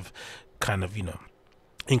you kind of you know,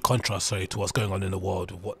 in contrast, sorry, to what's going on in the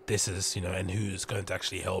world, what this is, you know, and who's going to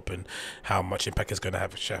actually help and how much impact it's going to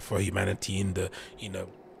have for humanity in the, you know,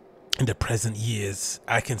 in the present years.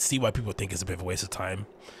 I can see why people think it's a bit of a waste of time,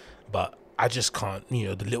 but I just can't, you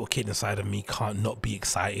know, the little kid inside of me can't not be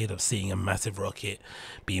excited of seeing a massive rocket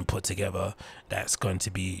being put together that's going to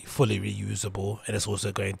be fully reusable, and it's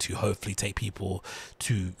also going to hopefully take people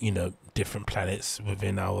to, you know, different planets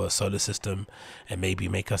within our solar system and maybe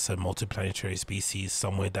make us a multiplanetary species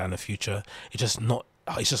somewhere down the future. It's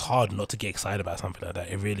just hard not to get excited about something like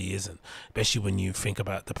that. It really isn't, especially when you think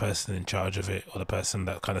about the person in charge of it, or the person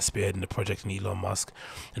that kind of spearheading the project, in Elon Musk,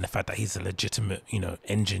 and the fact that he's a legitimate, you know,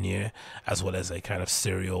 engineer as well as a kind of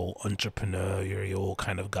serial entrepreneurial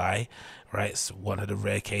kind of guy, right? It's one of the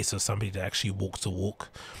rare cases of somebody that actually walks the walk,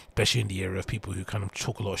 especially in the area of people who kind of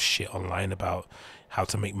talk a lot of shit online about how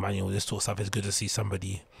to make money and all this sort of stuff. It's good to see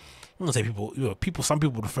somebody, I'm gonna say people, you know, some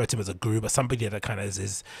people refer to him as a guru, but somebody that kind of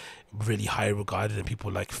is really high regarded and people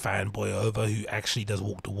like fanboy over, who actually does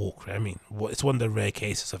walk the walk, right? I mean, it's one of the rare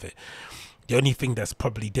cases of it. The only thing that's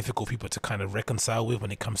probably difficult for people to kind of reconcile with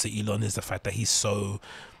when it comes to Elon is the fact that he's so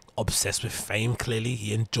obsessed with fame. Clearly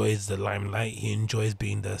he enjoys the limelight, he enjoys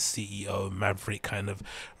being the CEO maverick kind of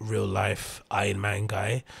real life Iron Man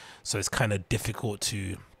guy. So it's kind of difficult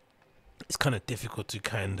to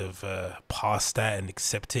kind of pass that and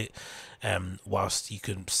accept it, whilst you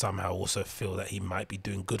can somehow also feel that he might be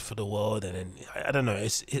doing good for the world. And then I don't know,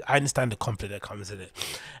 I understand the conflict that comes in it,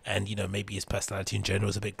 and you know, maybe his personality in general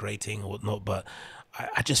is a bit grating or whatnot, but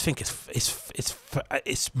I just think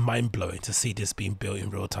it's mind blowing to see this being built in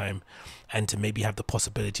real time, and to maybe have the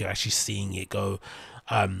possibility of actually seeing it go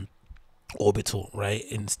orbital, right,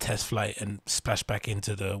 in test flight and splash back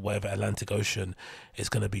into the whatever Atlantic Ocean is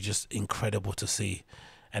going to be just incredible to see.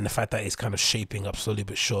 And the fact that it's kind of shaping up slowly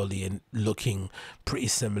but surely and looking pretty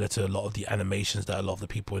similar to a lot of the animations that a lot of the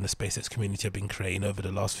people in the SpaceX community have been creating over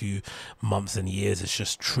the last few months and years, it's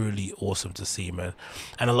just truly awesome to see, man.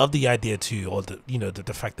 And I love the idea too, or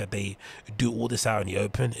the fact that they do all this out in the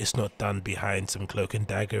open. It's not done behind some cloak and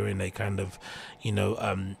dagger in a kind of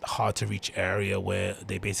hard to reach area where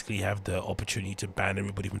they basically have the opportunity to ban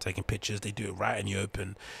everybody from taking pictures. They do it right in the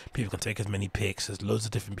open. People can take as many pics. There's loads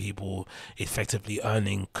of different people effectively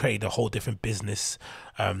earning, create a whole different business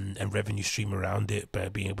and revenue stream around it by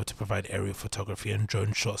being able to provide aerial photography and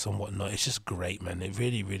drone shots and whatnot. It's just great, man. It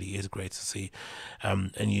really, really is great to see.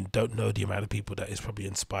 And you don't know the amount of people that is probably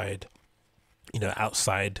inspired,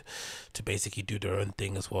 outside to basically do their own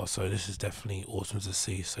thing as well. So this is definitely awesome to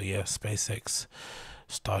see. So yeah, SpaceX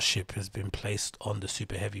Starship has been placed on the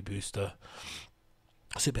Super Heavy booster.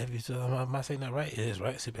 Super Heavy booster, am I saying that right? It is,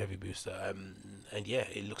 right? Super Heavy booster. And yeah,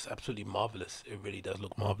 it looks absolutely marvelous. It really does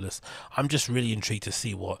look marvelous. I'm just really intrigued to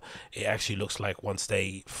see what it actually looks like once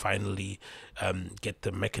they finally get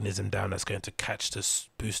the mechanism down that's going to catch this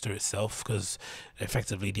booster itself, because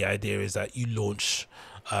effectively the idea is that you launch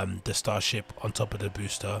the Starship on top of the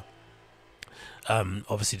booster.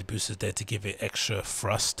 Obviously the booster's there to give it extra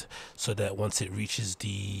thrust, so that once it reaches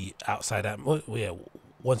the outside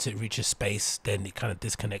once it reaches space, then it kind of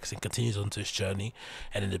disconnects and continues onto its journey,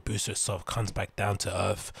 and then the booster itself comes back down to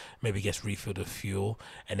Earth, maybe gets refilled with fuel,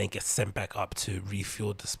 and then gets sent back up to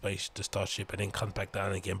refuel the Starship, and then comes back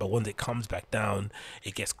down again. But when it comes back down,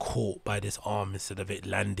 it gets caught by this arm instead of it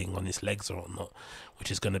landing on its legs or whatnot,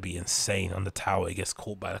 which is going to be insane. On the tower, it gets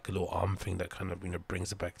caught by like a little arm thing that kind of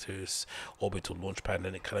brings it back to its orbital launch pad, and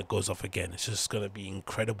then it kind of goes off again. It's just going to be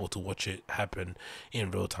incredible to watch it happen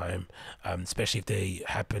in real time, especially if they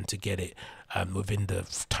happen to get it within the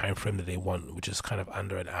time frame that they want, which is kind of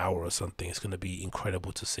under an hour or something. It's going to be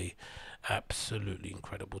incredible to see, absolutely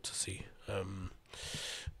incredible to see.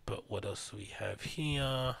 But what else do we have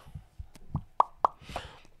here?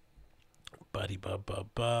 Buddy ba ba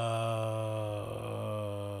ba.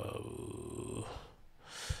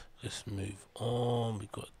 Let's move on. We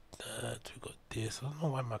got that, we got this. I don't know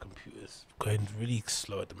why my computer's going really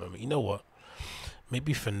slow at the moment. You know what,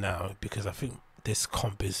 maybe for now, because I think this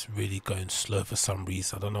comp is really going slow for some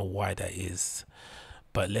reason. I don't know why that is,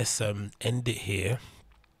 but let's end it here,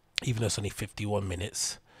 even though it's only 51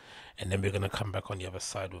 minutes, and then we're gonna come back on the other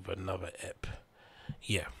side with another ep.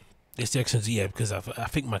 Yeah, this direction's because I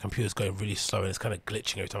think my computer's going really slow and it's kind of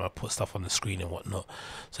glitching every time I put stuff on the screen and whatnot.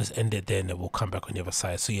 So let's end it there, and then we'll come back on the other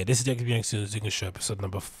side. So yeah, this is the TAZS show, episode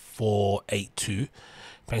number 482.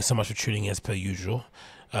 Thanks so much for tuning in as per usual.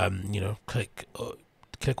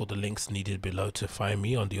 Click all the links needed below to find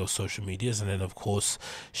me on your social medias, and then of course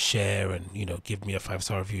share and give me a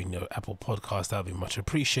 5-star review in your Apple podcast. That would be much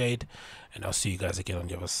appreciated, and I'll see you guys again on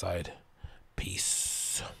the other side.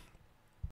 Peace.